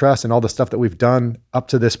faith and trust and all the stuff that we've done up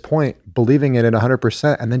to this point, believing it at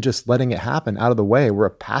 100%, and then just letting it happen out of the way. We're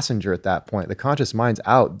a passenger at that point. The conscious mind's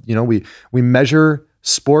out. We measure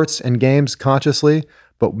sports and games consciously,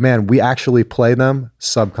 but man, we actually play them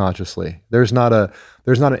subconsciously. There's not an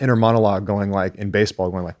inner monologue going like in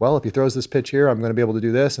baseball, going like, well, if he throws this pitch here, I'm going to be able to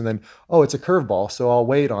do this. And then, oh, it's a curveball, so I'll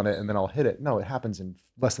wait on it and then I'll hit it. No, it happens in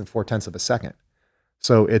less than 0.4 of a second.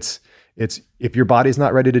 So it's if your body's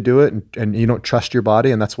not ready to do it and you don't trust your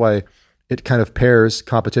body, and that's why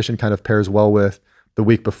competition kind of pairs well with the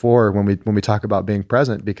week before when we talk about being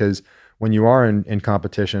present, because when you are in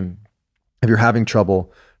competition, if you're having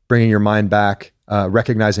trouble bringing your mind back,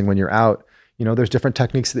 recognizing when you're out, there's different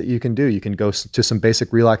techniques that you can do. You can go to some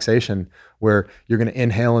basic relaxation where you're going to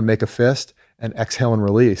inhale and make a fist and exhale and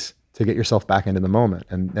release to get yourself back into the moment.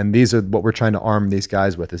 And these are what we're trying to arm these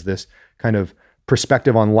guys with, is this kind of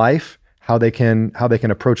perspective on life, how they can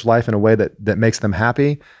approach life in a way that makes them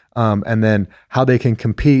happy, and then how they can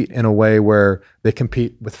compete in a way where they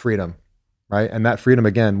compete with freedom, right? And that freedom,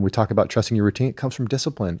 again, we talk about trusting your routine, it comes from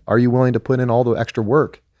discipline. Are you willing to put in all the extra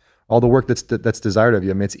work, all the work that's desired of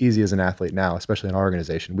you? I mean, it's easy as an athlete now, especially in our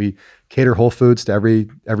organization. We cater whole foods to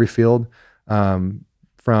every field,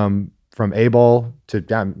 from A-ball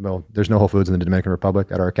to, well, there's no Whole Foods in the Dominican Republic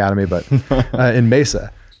at our academy, but in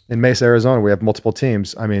Mesa, Arizona, we have multiple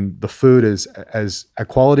teams. I mean, the food is as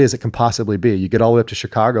quality as it can possibly be. You get all the way up to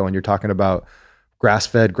Chicago and you're talking about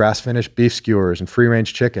grass-fed, grass-finished beef skewers and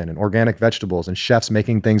free-range chicken and organic vegetables and chefs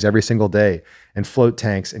making things every single day and float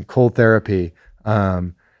tanks and cold therapy,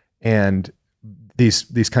 and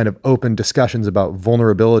these kind of open discussions about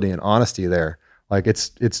vulnerability and honesty there. Like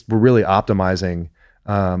we're really optimizing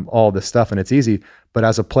all this stuff, and it's easy. But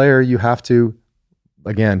as a player, you have to,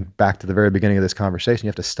 again, back to the very beginning of this conversation, you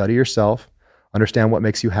have to study yourself, understand what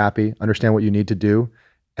makes you happy, understand what you need to do,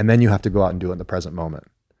 and then you have to go out and do it in the present moment.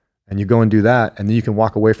 And you go and do that, and then you can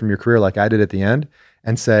walk away from your career like I did at the end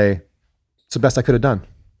and say, it's the best I could have done.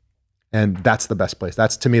 And that's the best place.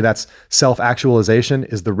 To me, that's self-actualization,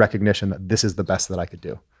 is the recognition that this is the best that I could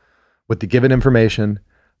do. With the given information,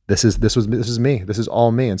 this is me. This is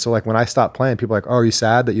all me. And so like when I stopped playing, people are like, oh, are you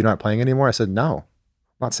sad that you're not playing anymore? I said, no, I'm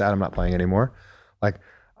not sad I'm not playing anymore. Like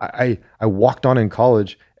I walked on in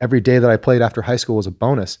college. Every day that I played after high school was a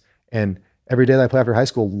bonus. And every day that I played after high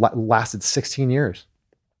school lasted 16 years.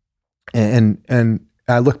 And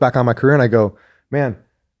I look back on my career and I go, man,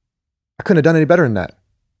 I couldn't have done any better than that.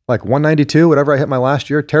 Like 192, whatever I hit my last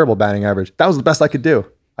year, terrible batting average. That was the best I could do.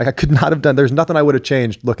 Like I could not have done, there's nothing I would have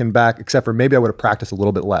changed looking back, except for maybe I would have practiced a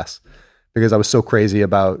little bit less because I was so crazy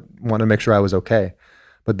about wanting to make sure I was okay.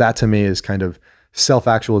 But that to me is kind of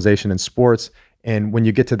self-actualization in sports. And when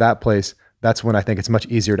you get to that place, that's when I think it's much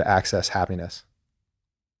easier to access happiness.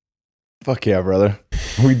 Fuck yeah, brother.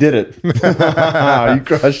 We did it. You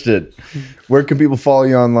crushed it. Where can people follow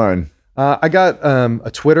you online? I got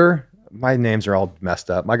a Twitter. My names are all messed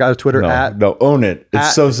up. I got a Twitter own it.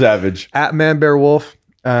 It's so savage. At ManBearWolf.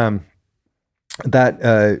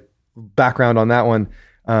 That background on that one.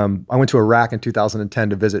 I went to Iraq in 2010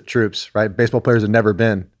 to visit troops, right? Baseball players had never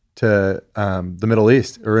been to the Middle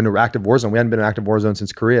East or in an active war zone. We hadn't been in an active war zone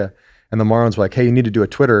since Korea. And the Marlins were like, hey, you need to do a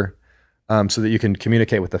Twitter so that you can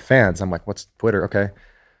communicate with the fans. I'm like, what's Twitter? Okay.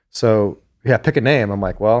 So yeah, pick a name. I'm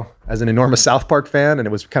like, well, as an enormous South Park fan, and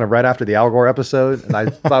it was kind of right after the Al Gore episode, and I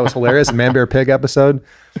thought it was hilarious, Man Bear Pig episode.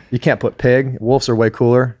 You can't put pig. Wolves are way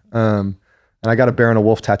cooler. And I got a bear and a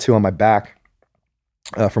wolf tattoo on my back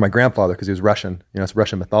for my grandfather because he was Russian. It's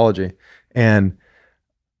Russian mythology. And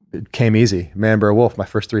it came easy. Man, Bear, Wolf, my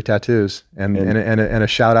first 3 tattoos. And a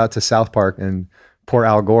shout out to South Park and poor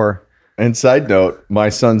Al Gore. And side note, my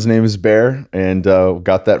son's name is Bear, and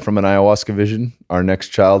got that from an ayahuasca vision. Our next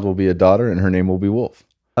child will be a daughter, and her name will be Wolf.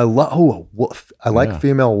 Wolf. I like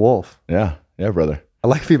female wolf. Yeah, brother. I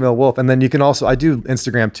like female wolf. And then you can also, I do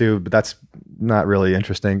Instagram too, but that's not really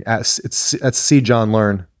interesting. It's See John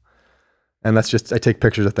Learn. And that's just, I take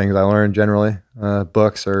pictures of things I learn generally,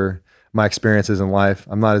 books, or my experiences in life.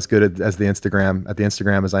 I'm not as good at the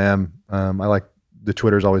Instagram as I am. I like the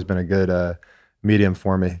Twitter's always been a good medium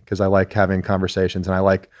for me because I like having conversations, and I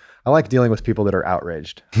like dealing with people that are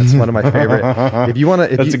outraged. That's one of my favorite.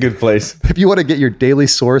 That's a good place. If you want to get your daily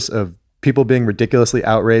source of people being ridiculously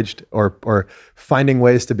outraged or finding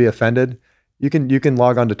ways to be offended, you can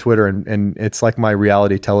log on to Twitter, and it's like my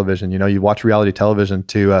reality television. You know, you watch reality television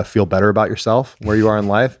to feel better about yourself, where you are in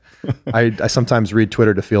life. I sometimes read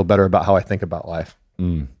Twitter to feel better about how I think about life.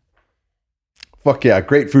 Fuck yeah.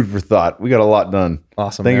 Great food for thought. We got a lot done.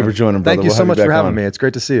 Awesome. Thank you for joining, brother. Thank you so much for having me. It's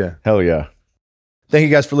great to see you. Hell yeah. Thank you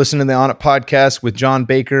guys for listening to the On It podcast with John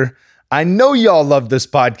Baker. I know y'all love this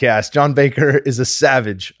podcast. John Baker is a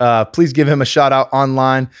savage. Please give him a shout out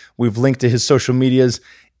online. We've linked to his social medias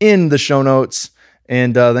in the show notes.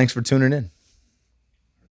 And thanks for tuning in.